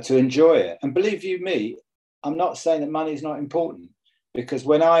to enjoy it. And believe you me, I'm not saying that money is not important, because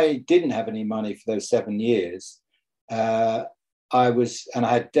when I didn't have any money for those 7 years, I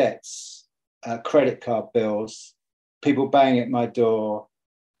had debts. credit card bills, people banging at my door,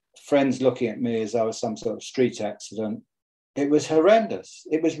 friends looking at me as I was some sort of street accident. It was horrendous.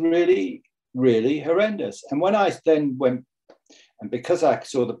 It was really, really horrendous. And when I then went, and because I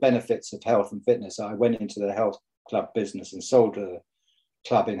saw the benefits of health and fitness, I went into the health club business and sold a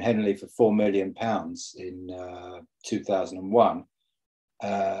club in Henley for £4 million in 2001.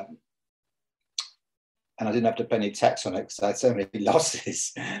 And I didn't have to pay any tax on it because I had so many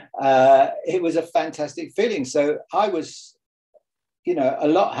losses. It was a fantastic feeling. So I was, a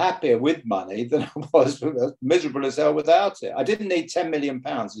lot happier with money than I was miserable as hell without it. I didn't need £10 million,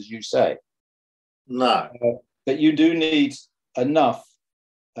 as you say. No. But you do need enough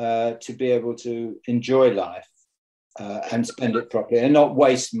to be able to enjoy life and spend it properly and not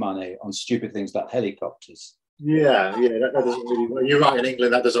waste money on stupid things like helicopters. Yeah, that doesn't really work. You're right, in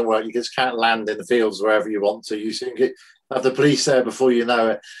England that doesn't work. You just can't land in the fields wherever you want to. You soon have the police there before you know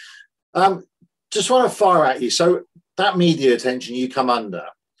it. Just want to fire at you. So that media attention you come under,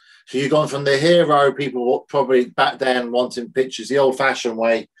 so you've gone from the hero, people probably back then wanting pictures the old-fashioned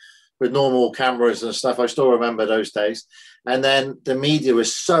way with normal cameras and stuff. I still remember those days. And then the media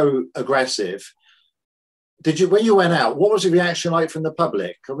was so aggressive. When you went out, what was the reaction like from the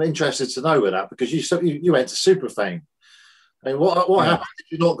public? I'm interested to know with that, because you went to super fame. I mean, what happened?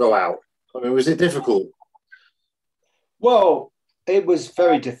 Did you not go out? I mean, was it difficult? Well, it was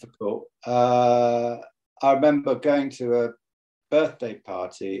very difficult. I remember going to a birthday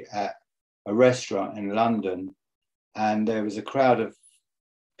party at a restaurant in London, and there was a crowd of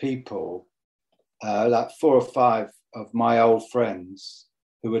people, like 4 or 5 of my old friends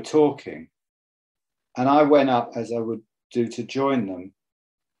who were talking. And I went up, as I would do, to join them.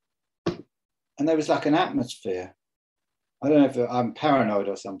 And there was like an atmosphere. I don't know if I'm paranoid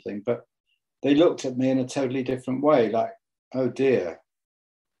or something, but they looked at me in a totally different way, like, oh dear.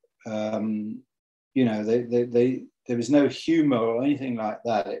 There was no humor or anything like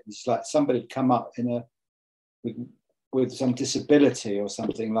that. It was like somebody had come up with some disability or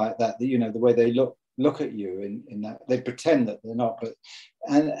something like that. The way they look at you in that, they pretend that they're not, but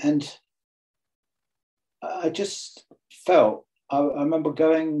and I just felt, I remember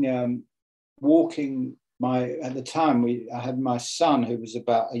going, walking at the time I had my son who was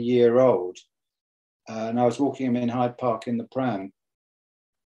about a year old, and I was walking him in Hyde Park in the pram.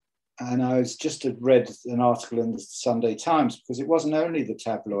 And I had read an article in the Sunday Times, because it wasn't only the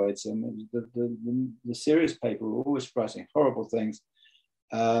tabloids, and the serious paper were always writing horrible things.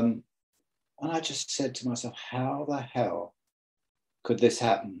 And I just said to myself, how the hell could this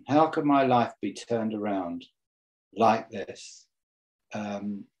happen? How could my life be turned around like this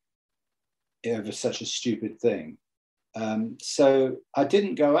over such a stupid thing? So I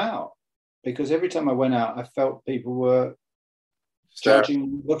didn't go out, because every time I went out, I felt people were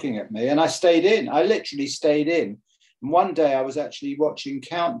judging, looking at me, and I stayed in. I literally stayed in. And one day I was actually watching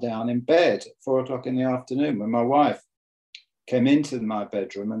Countdown in bed at 4 o'clock in the afternoon, when my wife came into my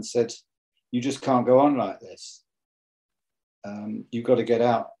bedroom and said, you just can't go on like this. You've got to get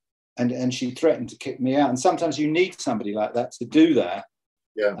out. And she threatened to kick me out. And sometimes you need somebody like that to do that.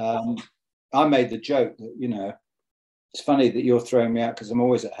 Yeah. I made the joke that, it's funny that you're throwing me out because I'm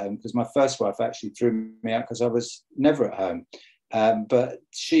always at home, because my first wife actually threw me out because I was never at home. But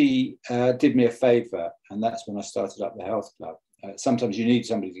she did me a favor, and that's when I started up the health club. Sometimes you need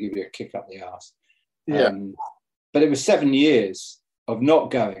somebody to give you a kick up the arse. Yeah. But it was 7 years of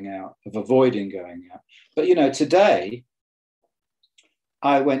not going out, of avoiding going out. But, today,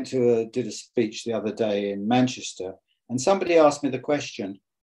 I did a speech the other day in Manchester, and somebody asked me the question,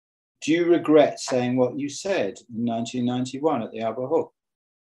 do you regret saying what you said in 1991 at the Albert Hall?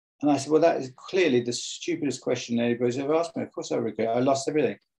 And I said, well, that is clearly the stupidest question anybody's ever asked me. Of course I regret it. I lost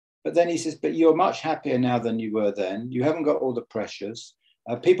everything. But then he says, but you're much happier now than you were then. You haven't got all the pressures.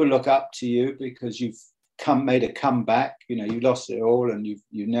 People look up to you because you've made a comeback. You lost it all, and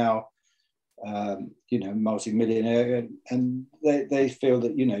you now, multi-millionaire. And they feel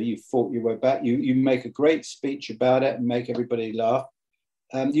that, you fought your way back. You make a great speech about it and make everybody laugh.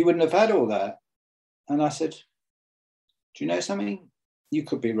 You wouldn't have had all that. And I said, do you know something? You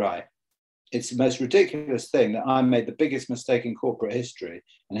could be right. It's the most ridiculous thing that I made the biggest mistake in corporate history.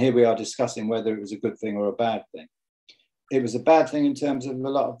 And here we are discussing whether it was a good thing or a bad thing. It was a bad thing in terms of a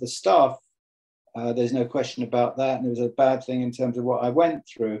lot of the staff. There's no question about that. And it was a bad thing in terms of what I went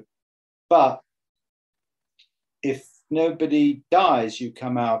through. But if nobody dies, you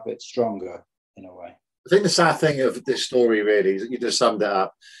come out of it stronger in a way. I think the sad thing of this story really is that you just summed it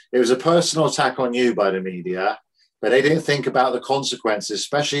up. It was a personal attack on you by the media, but they didn't think about the consequences,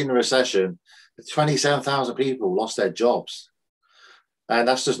 especially in the recession. 27,000 people lost their jobs. And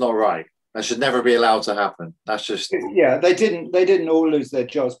that's just not right. That should never be allowed to happen. That's just... Yeah, they didn't all lose their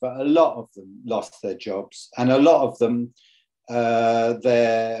jobs, but a lot of them lost their jobs, and a lot of them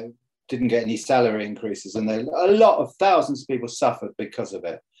didn't get any salary increases, and a lot of thousands of people suffered because of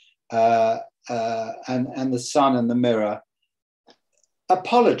it. And the Sun and the Mirror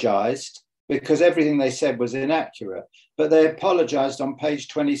apologized because everything they said was inaccurate, but they apologized on page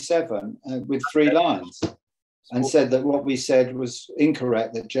 27 with 3 lines and said that what we said was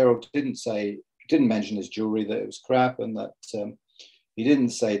incorrect, that Gerald didn't mention his jewelry, that it was crap, and that he didn't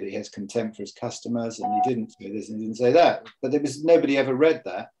say that he has contempt for his customers, and he didn't say this and he didn't say that. But nobody ever read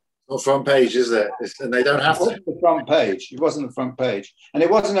that. Not front page, is it? And they don't have to. It wasn't the front page. It wasn't the front page. And it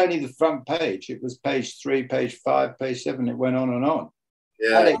wasn't only the front page. It was page 3, page 5, page 7. It went on and on.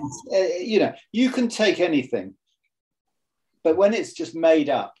 Yeah. And you can take anything, but when it's just made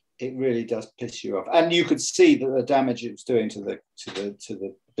up, it really does piss you off. And you could see that the damage it was doing to the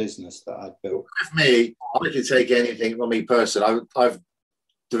business that I'd built. With me, I could take anything from me personally. I've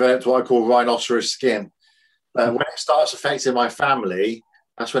developed what I call rhinoceros skin. When it starts affecting my family,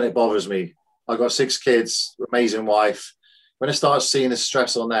 that's when it bothers me. I've got 6 kids, amazing wife. When it starts seeing the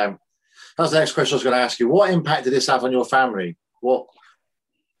stress on them, that's the next question I was going to ask you. What impact did this have on your family? What?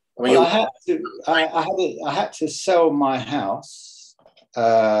 I mean, well, I had to sell my house,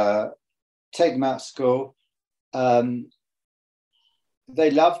 take them out of school. They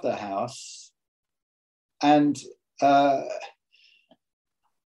loved the house, and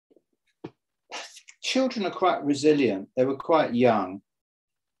children are quite resilient. They were quite young.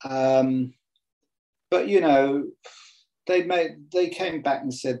 But they came back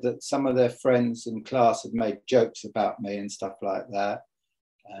and said that some of their friends in class had made jokes about me and stuff like that,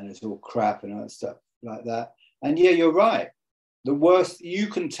 and it's all crap and all that stuff like that. And yeah, you're right. The worst, you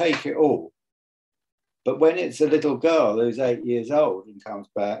can take it all, but when it's a little girl who's 8 years old and comes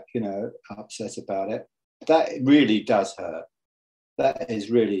back, upset about it, that really does hurt. That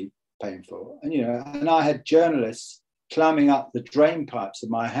is really painful. And and I had journalists climbing up the drain pipes of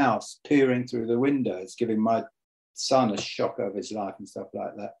my house, peering through the windows, giving my son a shock over his life and stuff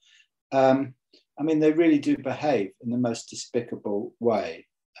like that. I mean, they really do behave in the most despicable way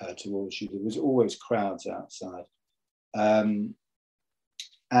towards you. There was always crowds outside. And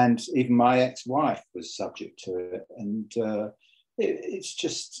even my ex-wife was subject to it. And it's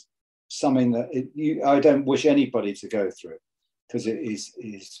just something that I don't wish anybody to go through, because it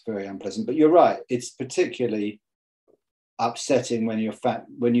is very unpleasant. But you're right, it's particularly upsetting when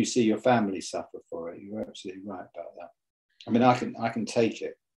you see your family suffer for it. You're absolutely right about that. I mean, I can take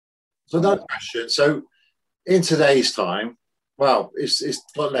it. So another question. So in today's time, well, it's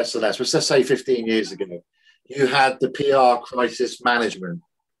got less and less, but let's say 15 years ago, you had the PR crisis management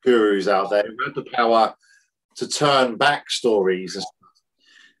gurus out there who had the power to turn back stories and stuff.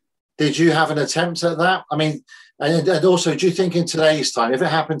 Did you have an attempt at that? I mean, and also, do you think in today's time, if it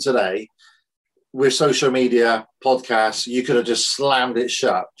happened today, with social media, podcasts, you could have just slammed it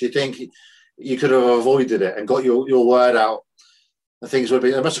shut? Do you think you could have avoided it and got your word out and things would be,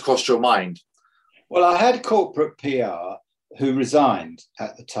 it must have crossed your mind? Well, I had corporate PR who resigned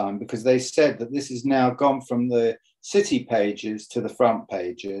at the time because they said that this has now gone from the city pages to the front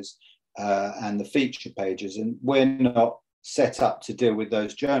pages and the feature pages, and we're not set up to deal with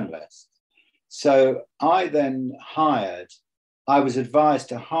those journalists. So I then I was advised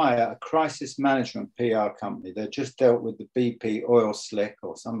to hire a crisis management PR company that just dealt with the BP oil slick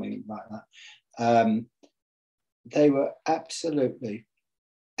or something like that. They were absolutely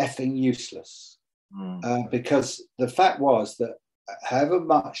effing useless because the fact was that however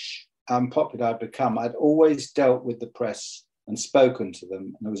much unpopular I'd become, I'd always dealt with the press and spoken to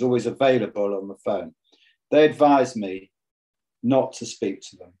them, and I was always available on the phone. They advised me not to speak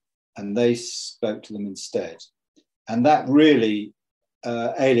to them, and they spoke to them instead. And that really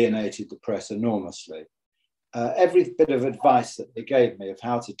alienated the press enormously. Every bit of advice that they gave me of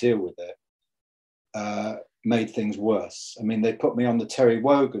how to deal with it made things worse. I mean, they put me on the Terry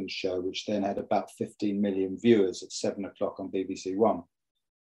Wogan show, which then had about 15 million viewers at 7 o'clock on BBC One.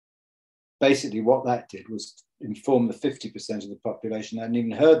 Basically, what that did was inform the 50% of the population that hadn't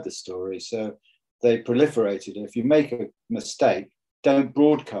even heard the story. So they proliferated it. If you make a mistake, don't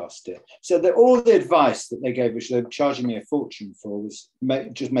broadcast it. So all the advice that they gave, which they were charging me a fortune for, was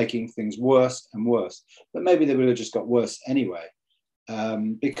just making things worse and worse. But maybe they would have just got worse anyway,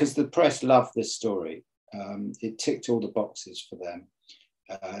 because the press loved this story. It ticked all the boxes for them.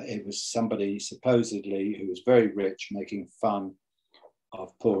 It was somebody supposedly who was very rich making fun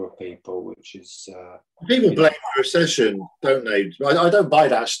of poorer people, which is... people blame the recession, don't they? I don't buy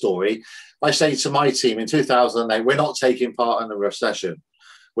that story. I say to my team in 2008, we're not taking part in the recession.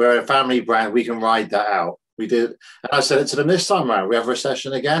 We're a family brand. We can ride that out. We did. And I said it to them this time around. We have a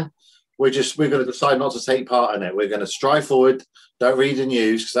recession again. We're going to decide not to take part in it. We're going to strive forward. Don't read the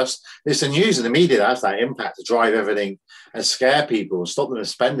news, because it's the news and the media that has that impact to drive everything and scare people, stop them from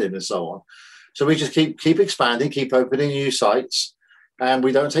spending and so on. So we just keep expanding, keep opening new sites, and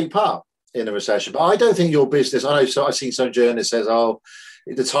we don't take part in a recession. But I don't think your business. I know. So I've seen some journalists says, "Oh,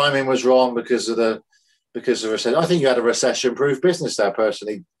 the timing was wrong because of the recession." I think you had a recession-proof business there,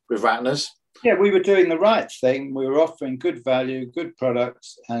 personally, with Ratner's. Yeah, we were doing the right thing. We were offering good value, good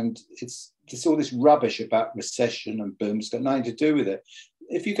products, and it's all this rubbish about recession and boom. It's got nothing to do with it.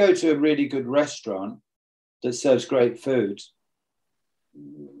 If you go to a really good restaurant that serves great food,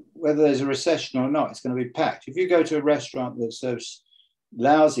 whether there's a recession or not, it's going to be packed. If you go to a restaurant that serves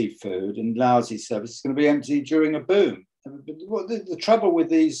lousy food and lousy service, it's going to be empty during a boom. The trouble with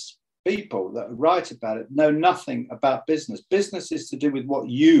these people that write about it know nothing about business. Business is to do with what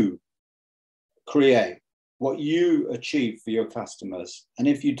you create, what you achieve for your customers. And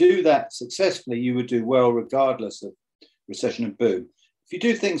if you do that successfully, you would do well regardless of recession and boom. If you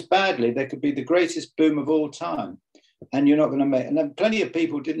do things badly, there could be the greatest boom of all time, and you're not going to make. And then plenty of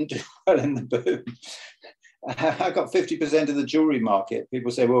people didn't do well in the boom. I got 50% of the jewelry market.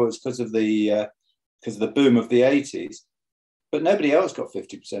 People say, well, it's because of the boom of the 80s. But nobody else got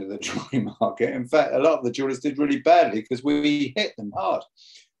 50% of the jewelry market. In fact, a lot of the jewelers did really badly because we hit them hard.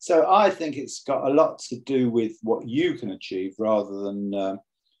 So I think it's got a lot to do with what you can achieve rather than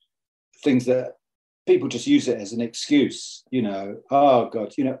things that people just use it as an excuse. Oh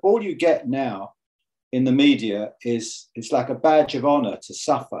God, all you get now in the media is it's like a badge of honor to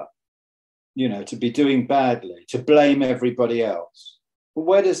suffer, to be doing badly, to blame everybody else. But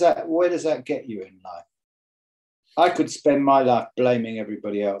where does that get you in life? I could spend my life blaming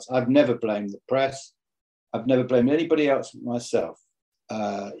everybody else. I've never blamed the press. I've never blamed anybody else but myself.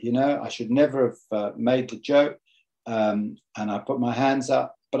 I should never have made the joke, and I put my hands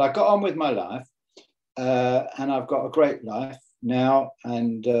up. But I got on with my life, and I've got a great life now,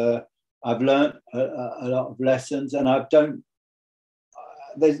 and I've learned a lot of lessons, and and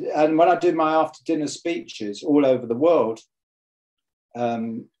when I do my after-dinner speeches all over the world,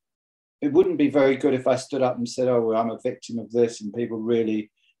 it wouldn't be very good if I stood up and said, "Oh, well, I'm a victim of this," and people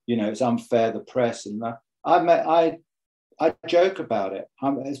really, it's unfair, the press, and that. I joke about it.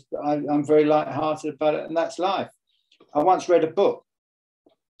 I'm very light-hearted about it, and that's life. I once read a book,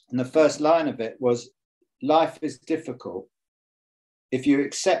 and the first line of it was, "Life is difficult. If you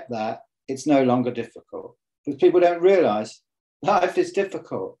accept that, it's no longer difficult." Because people don't realize life is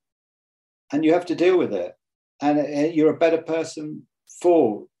difficult, and you have to deal with it. And you're a better person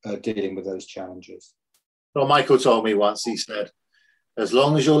for dealing with those challenges. Well, Michael told me once, he said, as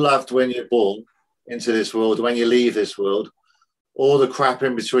long as you're loved when you're born into this world, when you leave this world, all the crap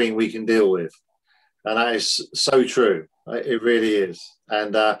in between we can deal with. And that is so true. It really is.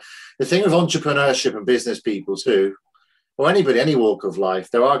 And the thing with entrepreneurship and business people too, or anybody, any walk of life,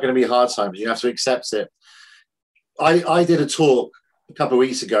 there are going to be hard times. You have to accept it. I did a talk a couple of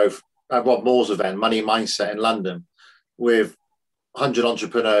weeks ago at Rob Moore's event, Money Mindset in London, with 100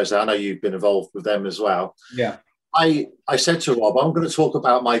 entrepreneurs. I know you've been involved with them as well. Yeah. I said to Rob, I'm going to talk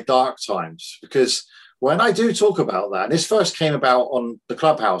about my dark times, because when I do talk about that, and this first came about on the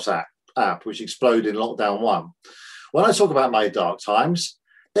Clubhouse app, which exploded in lockdown 1. When I talk about my dark times,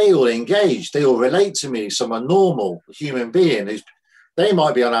 they all engage. They all relate to me. Someone normal, a human being. They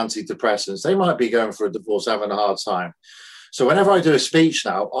might be on antidepressants. They might be going for a divorce, having a hard time. So whenever I do a speech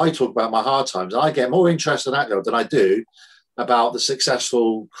now, I talk about my hard times. And I get more interest in that than I do about the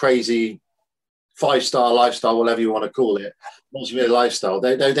successful, crazy, 5-star lifestyle, whatever you want to call it, multi-million lifestyle.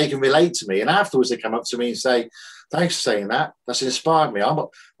 They can relate to me. And afterwards they come up to me and say, "Thanks for saying that. That's inspired me.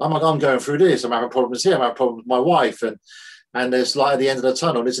 I'm going through this. I'm having problems here. I'm having problems with my wife." And there's light at the end of the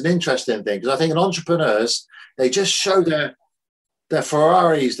tunnel. And it's an interesting thing, because I think in entrepreneurs, they just show their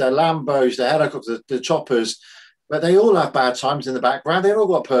Ferraris, their Lambos, their helicopters, the choppers, but they all have bad times in the background. They've all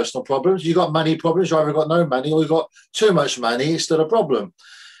got personal problems. You've got money problems. You've either got no money or you've got too much money. It's still a problem.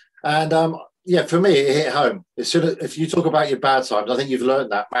 And for me, it hit home. If you talk about your bad times, I think you've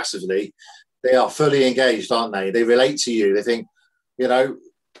learned that massively. They are fully engaged, aren't they? They relate to you. They think,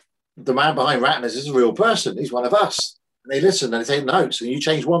 the man behind Ratner's is a real person. He's one of us. And they listen and they take notes. And you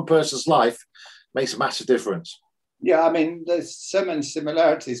change one person's life, makes a massive difference. Yeah, I mean, there's so many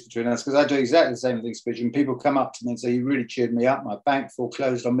similarities between us, because I do exactly the same thing, speech, and people come up to me and say, "You really cheered me up. My bank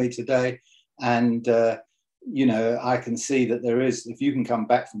foreclosed on me today." And, I can see that there is, if you can come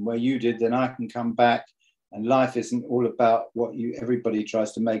back from where you did, then I can come back. And life isn't all about what everybody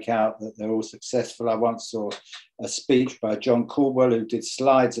tries to make out, that they're all successful. I once saw a speech by John Caldwell, who did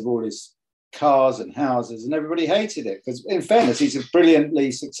slides of all his cars and houses, and everybody hated it because, in fairness, he's a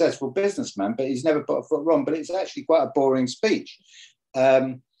brilliantly successful businessman, but he's never put a foot wrong. But it's actually quite a boring speech.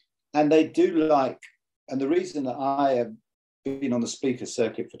 And they do like, and the reason that I have been on the speaker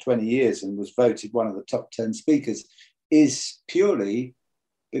circuit for 20 years and was voted one of the top 10 speakers is purely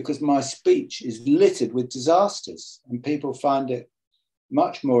because my speech is littered with disasters, and people find it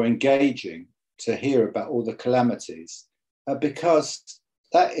much more engaging to hear about all the calamities because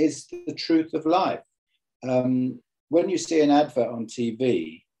that is the truth of life. When you see an advert on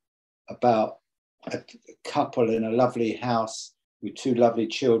TV about a couple in a lovely house with two lovely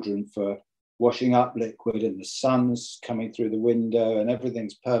children for washing up liquid and the sun's coming through the window and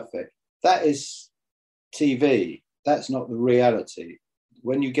everything's perfect, that is TV. That's not the reality.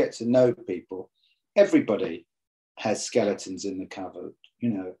 When you get to know people, everybody has skeletons in the cupboard. You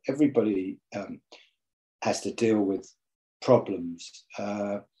know, everybody has to deal with problems.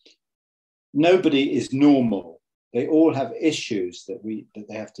 Nobody is normal. They all have issues that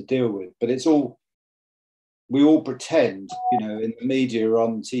they have to deal with. But we all pretend, you know, in the media or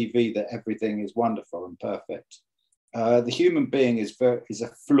on TV that everything is wonderful and perfect. The human being is very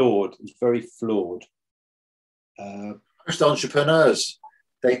flawed. Most entrepreneurs,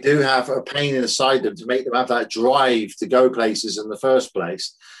 they do have a pain inside them to make them have that drive to go places in the first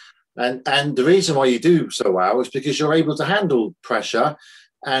place. And the reason why you do so well is because you're able to handle pressure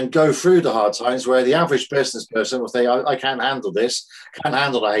and go through the hard times where the average business person will say, I can't handle this, can't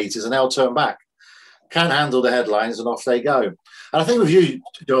handle the haters, and they'll turn back. Can't handle the headlines, and off they go. And I think with you,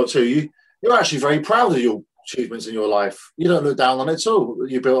 Joel, too, you're actually very proud of your achievements in your life. You don't look down on it at all.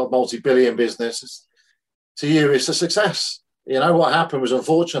 You built a multi-billion business. To you, it's a success. You know, what happened was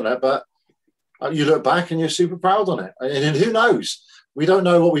unfortunate, but you look back and you're super proud on it. And who knows? We don't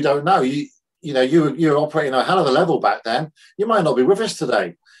know what we don't know. You were operating a hell of a level back then. You might not be with us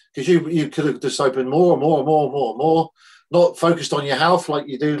today because you could have just opened more and more and more and more and more, not focused on your health like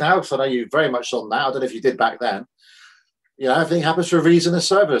you do now, because I know you're very much on that. I don't know if you did back then. You know, everything happens for a reason and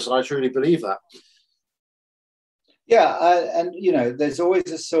service, and I truly believe that. Yeah, and, you know, there's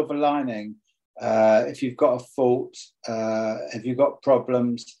always a silver lining. If you've got a fault, if you've got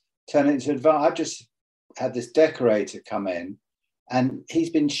problems, turn it into advantage. I've just had this decorator come in and he's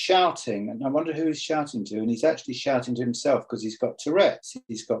been shouting, and I wonder who he's shouting to, and he's actually shouting to himself because he's got Tourette's.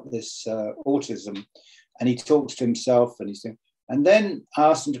 He's got this autism, and he talks to himself, and then I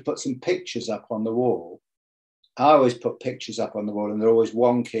asked him to put some pictures up on the wall. I always put pictures up on the wall and they're always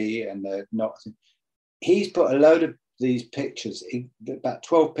wonky and they're not. He's put a load of these pictures, about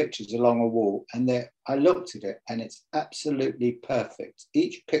 12 pictures along a wall, and I looked at it and it's absolutely perfect.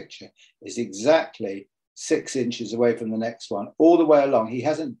 Each picture is exactly 6 inches away from the next one, all the way along. He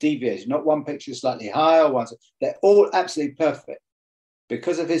hasn't deviated, not one picture slightly higher, they're all absolutely perfect.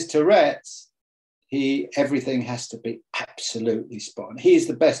 Because of his Tourette's, everything has to be absolutely spot on. He's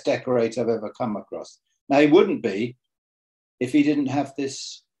the best decorator I've ever come across. Now, he wouldn't be if he didn't have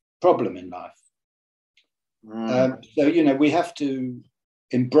this problem in life. So, you know, we have to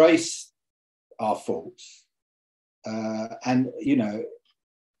embrace our faults. And, you know,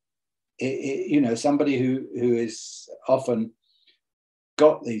 somebody who is often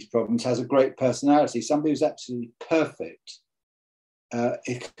got these problems has a great personality. Somebody who's absolutely perfect,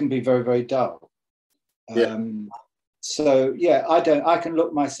 it can be very, very dull. Yeah. So, yeah, I can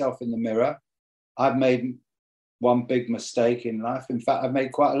look myself in the mirror. I've made one big mistake in life. In fact, I've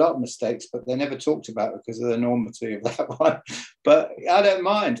made quite a lot of mistakes, but they're never talked about because of the enormity of that one. But I don't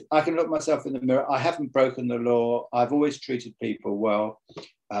mind. I can look myself in the mirror. I haven't broken the law. I've always treated people well.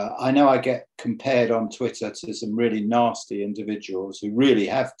 I know I get compared on Twitter to some really nasty individuals who really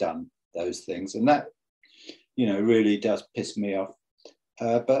have done those things. And that, you know, really does piss me off.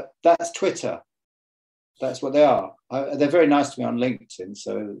 But that's Twitter. That's what they are. They're very nice to me on LinkedIn.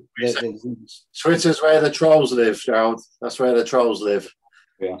 So Twitter's where the trolls live, Gerald. That's where the trolls live.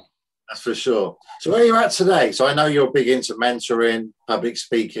 Yeah, that's for sure. So where are you at today? So I know you're big into mentoring, public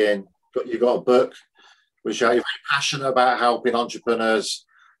speaking. You've got a book, which you're very passionate about helping entrepreneurs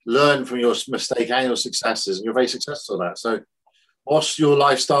learn from your mistake and your successes, and you're very successful at that. So what's your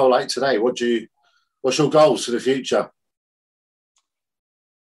lifestyle like today? What's your goals for the future?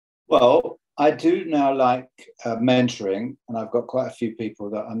 Well, I do now like mentoring, and I've got quite a few people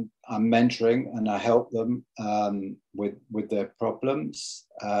that I'm mentoring, and I help them with their problems.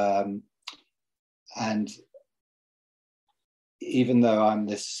 And even though I'm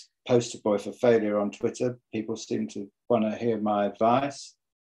this poster boy for failure on Twitter, people seem to want to hear my advice.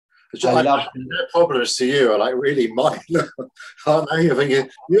 I love their problems to you are like really minor, aren't they? You're thinking,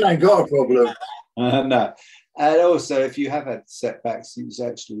 you ain't got a problem. no. And also, if you have had setbacks, it's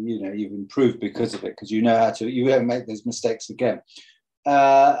actually, you've improved because of it, because you know how to, you don't make those mistakes again.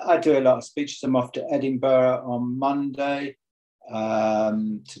 I do a lot of speeches. I'm off to Edinburgh on Monday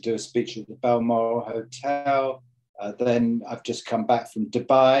to do a speech at the Balmoral Hotel. Then I've just come back from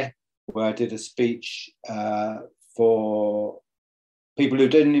Dubai, where I did a speech for people who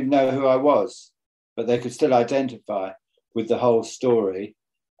didn't even know who I was, but they could still identify with the whole story.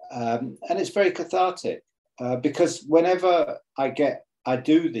 And it's very cathartic because whenever I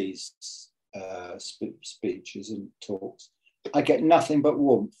do these speeches and talks, I get nothing but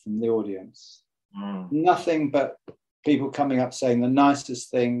warmth from the audience. Nothing but people coming up saying the nicest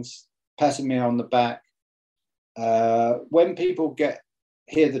things, patting me on the back. When people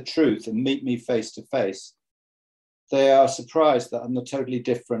hear the truth and meet me face to face, they are surprised that I'm a totally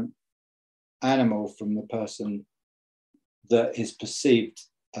different animal from the person that is perceived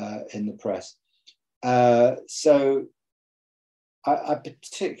in the press. So I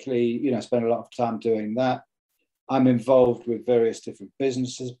particularly, spend a lot of time doing that. I'm involved with various different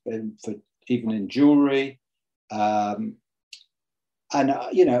businesses, even in jewelry. And,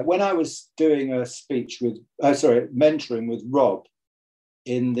 when I was doing a speech mentoring with Rob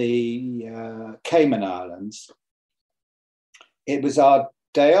in the Cayman Islands, it was our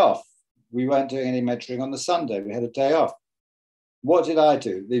day off. We weren't doing any mentoring on the Sunday. We had a day off. What did I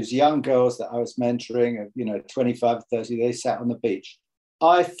do? These young girls that I was mentoring, 25, 30, they sat on the beach.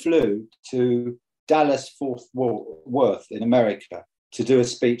 I flew to Dallas, Fort Worth in America to do a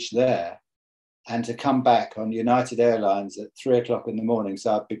speech there and to come back on United Airlines at 3 o'clock in the morning.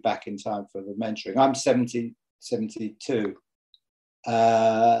 So I'd be back in time for the mentoring. I'm 72.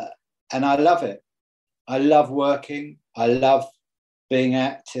 And I love it. I love working. I love being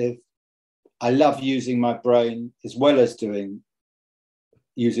active. I love using my brain as well as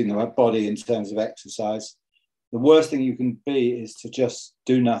using my body in terms of exercise. The worst thing you can be is to just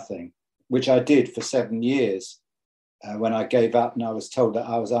do nothing, which I did for 7 years when I gave up and I was told that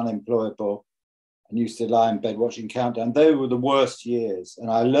I was unemployable and used to lie in bed watching Countdown. They were the worst years.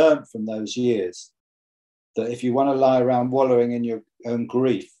 And I learned from those years that if you want to lie around wallowing in your own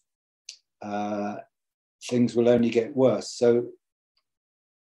grief, things will only get worse. So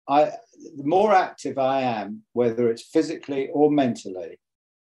the more active I am, whether it's physically or mentally,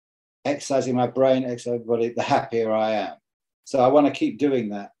 exercising my brain, exercising my body, the happier I am. So I want to keep doing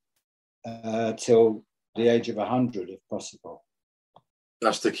that till the age of 100, if possible.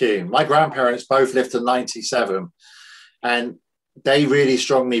 That's the key. My grandparents both lived to 97, and they really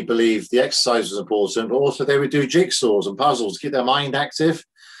strongly believed the exercise was important, but also they would do jigsaws and puzzles to keep their mind active.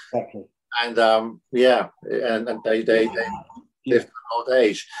 Exactly. And and they lived to an old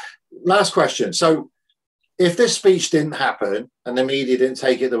age. Last question. So if this speech didn't happen and the media didn't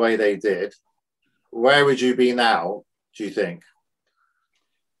take it the way they did, where would you be now, do you think?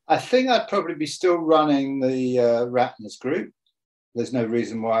 I think I'd probably be still running the Ratner's group. There's no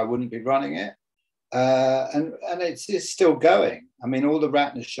reason why I wouldn't be running it. And it's still going. I mean, all the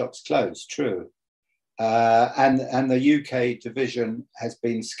Ratner shops closed, true. And the UK division has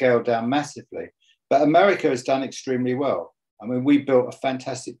been scaled down massively. But America has done extremely well. I mean, we built a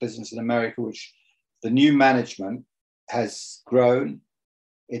fantastic business in America, which the new management has grown.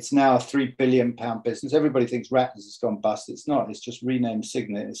 It's now a £3 billion business. Everybody thinks Ratner's has gone bust. It's not. It's just renamed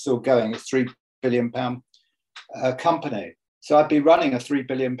Signet. It's still going. It's £3 billion company. So I'd be running a £3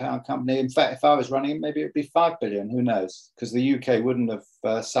 billion company. In fact, if I was running it, maybe it'd be 5 billion. Who knows? Because the UK wouldn't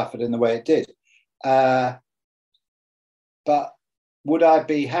have suffered in the way it did. But would I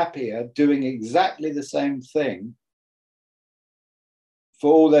be happier doing exactly the same thing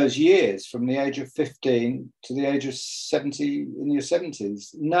for all those years, from the age of 15 to the age of 70 in your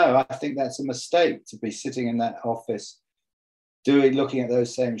 70s? No, I think that's a mistake to be sitting in that office looking at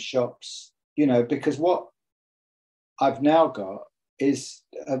those same shops, because what I've now got is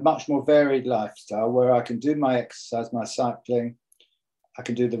a much more varied lifestyle where I can do my exercise, my cycling, I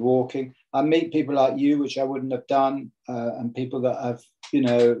can do the walking. I meet people like you, which I wouldn't have done, and people that I've,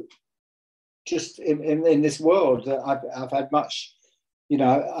 just in this world that I've had much,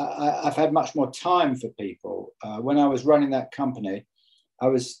 I've had much more time for people. When I was running that company, I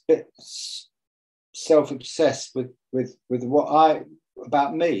was a bit self-obsessed with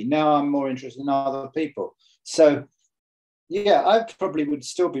about me. Now I'm more interested in other people. So yeah, I probably would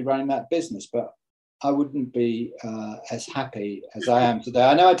still be running that business, but I wouldn't be as happy as I am today.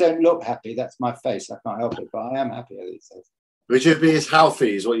 I know I don't look happy. That's my face. I can't help it, but I am happier these days. Would you be as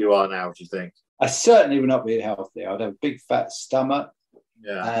healthy as what you are now, do you think? I certainly would not be healthy. I'd have a big fat stomach.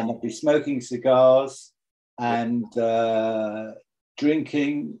 Yeah. And I'd be smoking cigars and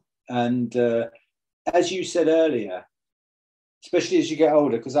drinking. And as you said earlier, especially as you get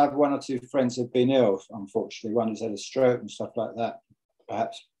older, because I have one or two friends who've been ill, unfortunately, one who's had a stroke and stuff like that,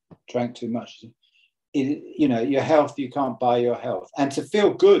 perhaps drank too much. You know, your health, you can't buy your health. And to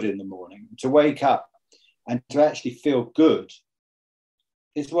feel good in the morning, to wake up and to actually feel good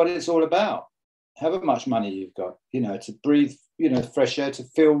is what it's all about. However much money you've got, you know, to breathe, you know, fresh air, to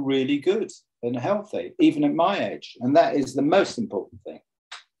feel really good and healthy, even at my age. And that is the most important thing.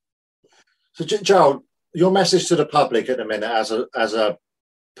 So, Gerald, your message to the public at the minute, as a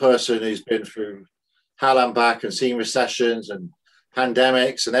person who's been through hell and back and seen recessions and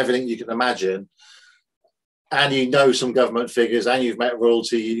pandemics and everything you can imagine, and you know some government figures and you've met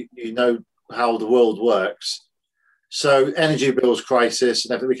royalty, you know how the world works. So energy bills crisis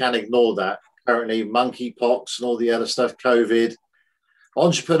and everything, we can't ignore that. Currently monkeypox and all the other stuff, COVID.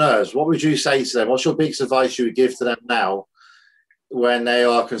 Entrepreneurs, what would you say to them? What's your biggest advice you would give to them now when they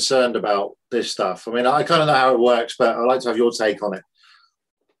are concerned about this stuff? I mean, I kind of know how it works, but I'd like to have your take on it.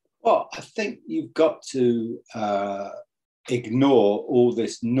 Well, I think you've got to ignore all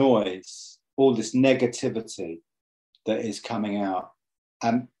this noise, all this negativity that is coming out,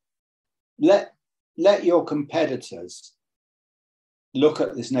 and let your competitors look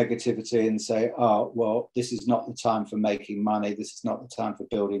at this negativity and say, oh, well, this is not the time for making money. This is not the time for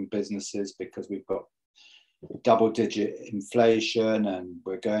building businesses because we've got double-digit inflation and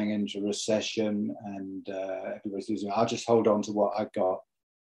we're going into recession and everybody's losing. I'll just hold on to what I got.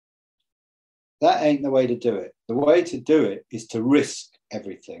 That ain't the way to do it. The way to do it is to risk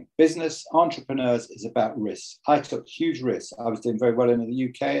everything. Business, entrepreneurs is about risk. I took huge risks. I was doing very well in the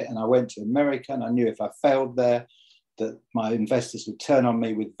UK and I went to America and I knew if I failed there that my investors would turn on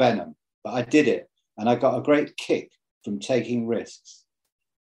me with venom. But I did it and I got a great kick from taking risks.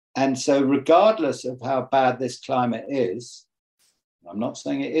 And so regardless of how bad this climate is, I'm not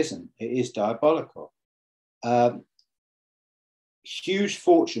saying it isn't, it is diabolical. Huge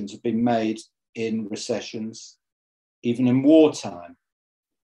fortunes have been made in recessions, even in wartime.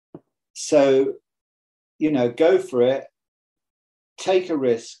 So, you know, go for it, take a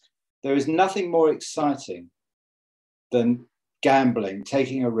risk. There is nothing more exciting than gambling,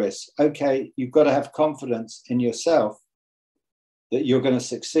 taking a risk. Okay, you've got to have confidence in yourself that you're going to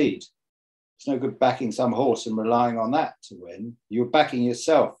succeed. It's no good backing some horse and relying on that to win. You're backing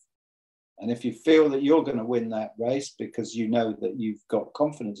yourself. And if you feel that you're going to win that race because you know that you've got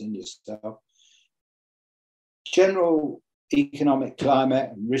confidence in yourself, general economic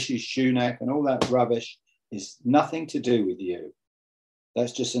climate and Rishi Sunak and all that rubbish is nothing to do with you.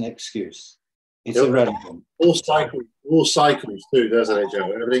 That's just an excuse. It's irrelevant. All cycles too, doesn't it,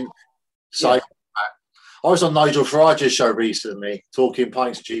 Joe? Everything cycles back. I was on Nigel Farage's show recently, talking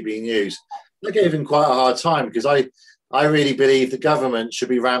pints GB News. I gave him quite a hard time because I really believe the government should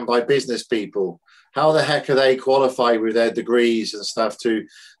be ran by business people. How the heck are they qualified with their degrees and stuff to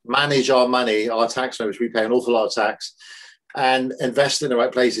manage our money, our tax money, which we pay an awful lot of tax, and invest in the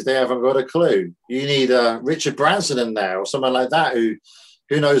right places? They haven't got a clue. You need Richard Branson in there or someone like that who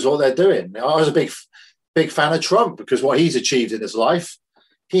knows what they're doing. I was a big fan of Trump because what he's achieved in his life,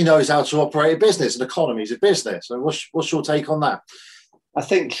 he knows how to operate a business, and economies of business. So what's your take on that? I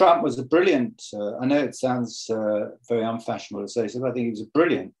think Trump was a brilliant, I know it sounds very unfashionable to say so, but I think he was a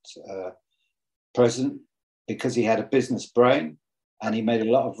brilliant president because he had a business brain and he made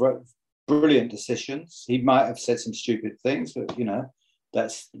a lot of brilliant decisions. He might have said some stupid things, but, you know,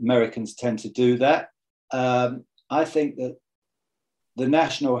 that's Americans tend to do that. I think that the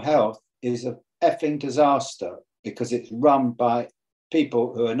national health is a effing disaster because it's run by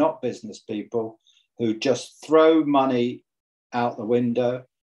people who are not business people, who just throw money out the window.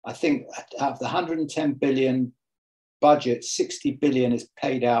 I think out of the 110 billion budget, 60 billion is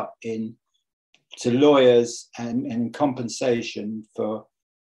paid out to lawyers and in compensation for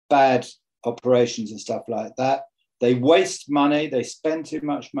bad operations and stuff like that. They waste money, they spend too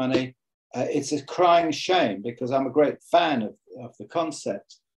much money. It's a crying shame because I'm a great fan of the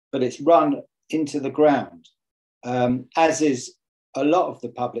concept, but it's run into the ground, as is a lot of the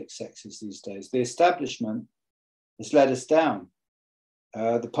public sectors these days. The establishment has let us down.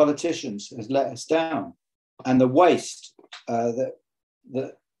 The politicians has let us down. And the waste,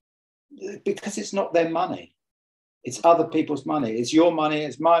 because it's not their money. It's other people's money. It's your money,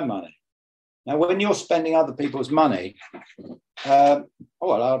 it's my money. Now, when you're spending other people's money, I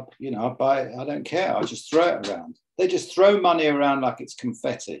don't care. I just throw it around. They just throw money around like it's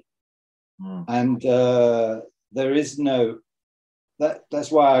confetti. And there is no, that's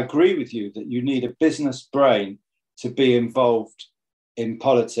why I agree with you that you need a business brain to be involved in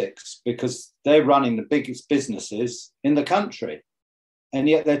politics because they're running the biggest businesses in the country, and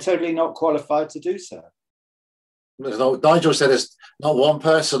yet they're totally not qualified to do so. Nigel said there's not one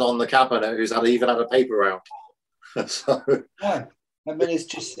person on the cabinet who's even had a paper round. So. Yeah. I mean, it's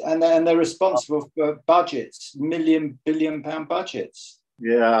just, and they're responsible for budgets, billion-pound budgets.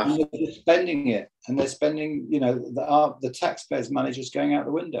 Yeah. And they're spending it, and they're spending, the taxpayers' money just going out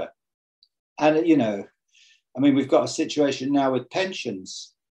the window. And, I mean, we've got a situation now with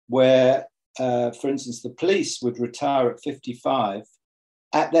pensions where, for instance, the police would retire at 55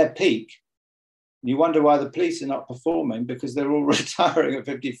 at their peak. You wonder why the police are not performing, because they're all retiring at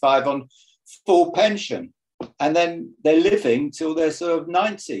 55 on full pension. And then they're living till they're sort of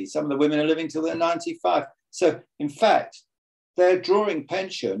 90. Some of the women are living till they're 95. So, in fact, they're drawing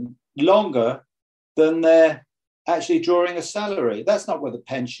pension longer than they're actually drawing a salary. That's not where the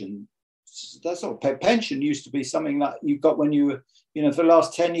pension, pension used to be something that you got when you were, for the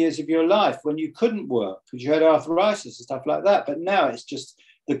last 10 years of your life, when you couldn't work because you had arthritis and stuff like that. But now it's just,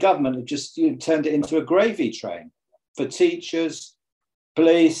 the government have just turned it into a gravy train for teachers,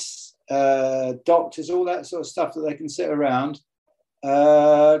 police, doctors, all that sort of stuff that they can sit around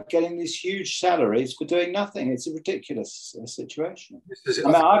getting these huge salaries for doing nothing. It's a ridiculous situation. I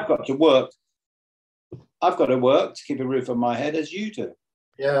mean, I've got to work to keep a roof on my head, as you do.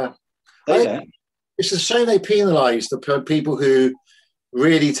 Yeah. They don't. It's a shame they penalise the people who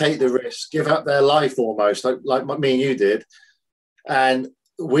really take the risk, give up their life almost, like me and you did, and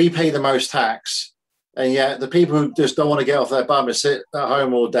we pay the most tax. And yet the people who just don't want to get off their bum and sit at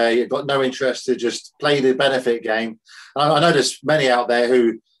home all day, got no interest to just play the benefit game. I know there's many out there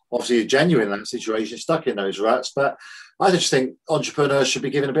who obviously are genuine in that situation, stuck in those ruts. But I just think entrepreneurs should be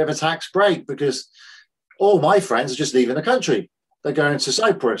given a bit of a tax break, because all my friends are just leaving the country. They're going to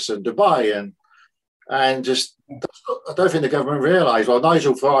Cyprus and Dubai and just, I don't think the government realise. Well,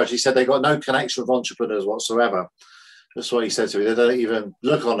 Nigel Farage, he said they got no connection with entrepreneurs whatsoever. That's what he said to me. They don't even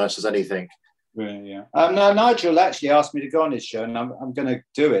look on us as anything. Yeah. No, Nigel actually asked me to go on his show, and I'm going to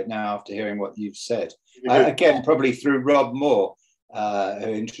do it now after hearing what you've said. Again, probably through Rob Moore,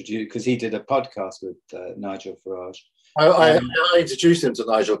 who introduced, because he did a podcast with Nigel Farage. I introduced him to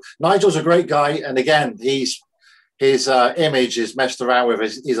Nigel. Nigel's a great guy, and again, his image is messed around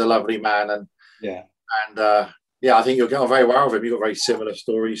with. He's a lovely man, and I think you'll get on very well with him. You've got very similar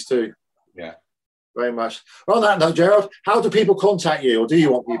stories too. Yeah. Very much. Well, on that note, Gerald, how do people contact you, or do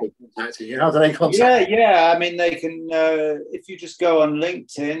you want people contacting you? How do they contact you? Yeah. I mean, they can, if you just go on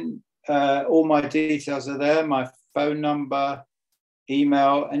LinkedIn, all my details are there, my phone number,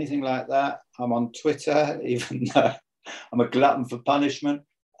 email, anything like that. I'm on Twitter, even though I'm a glutton for punishment.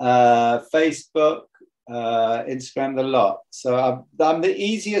 Facebook, Instagram, the lot. So I'm the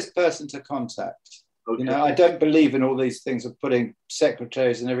easiest person to contact. Okay. I don't believe in all these things of putting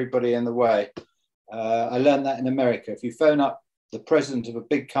secretaries and everybody in the way. I learned that in America. If you phone up the president of a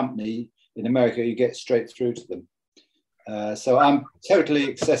big company in America, you get straight through to them. So I'm totally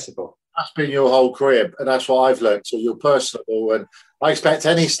accessible. That's been your whole career, and that's what I've learned. So you're personable, and I expect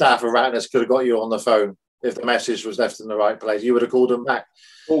any staff of Ratner's could have got you on the phone if the message was left in the right place. You would have called them back.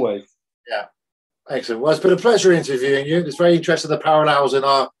 Always. Yeah. Excellent. Well, it's been a pleasure interviewing you. It's very interesting, the parallels in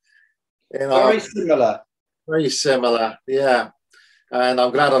our very similar. Very similar, yeah. And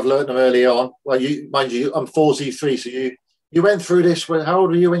I'm glad I've learned them early on. Well, mind you, I'm 43, so you went through this. How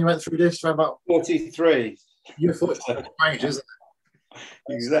old were you when you went through this? About 43. You're 43, strange, isn't it?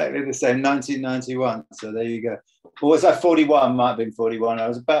 Exactly the same, 1991. So there you go. Or was I 41? Might have been 41. I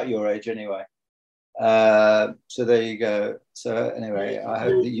was about your age anyway. So there you go. So anyway, I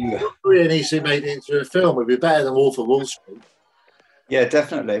hope that you needs to make it into a film. It would be better than Wolf of Wall Street. Yeah,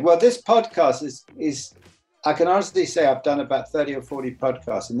 definitely. Well, this podcast is I can honestly say I've done about 30 or 40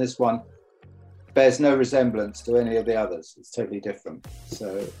 podcasts, and this one bears no resemblance to any of the others. It's totally different.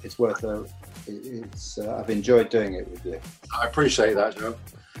 So it's worth I've enjoyed doing it with you. I appreciate that, Joe.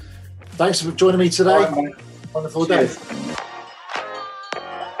 Thanks for joining me today. Right, wonderful day.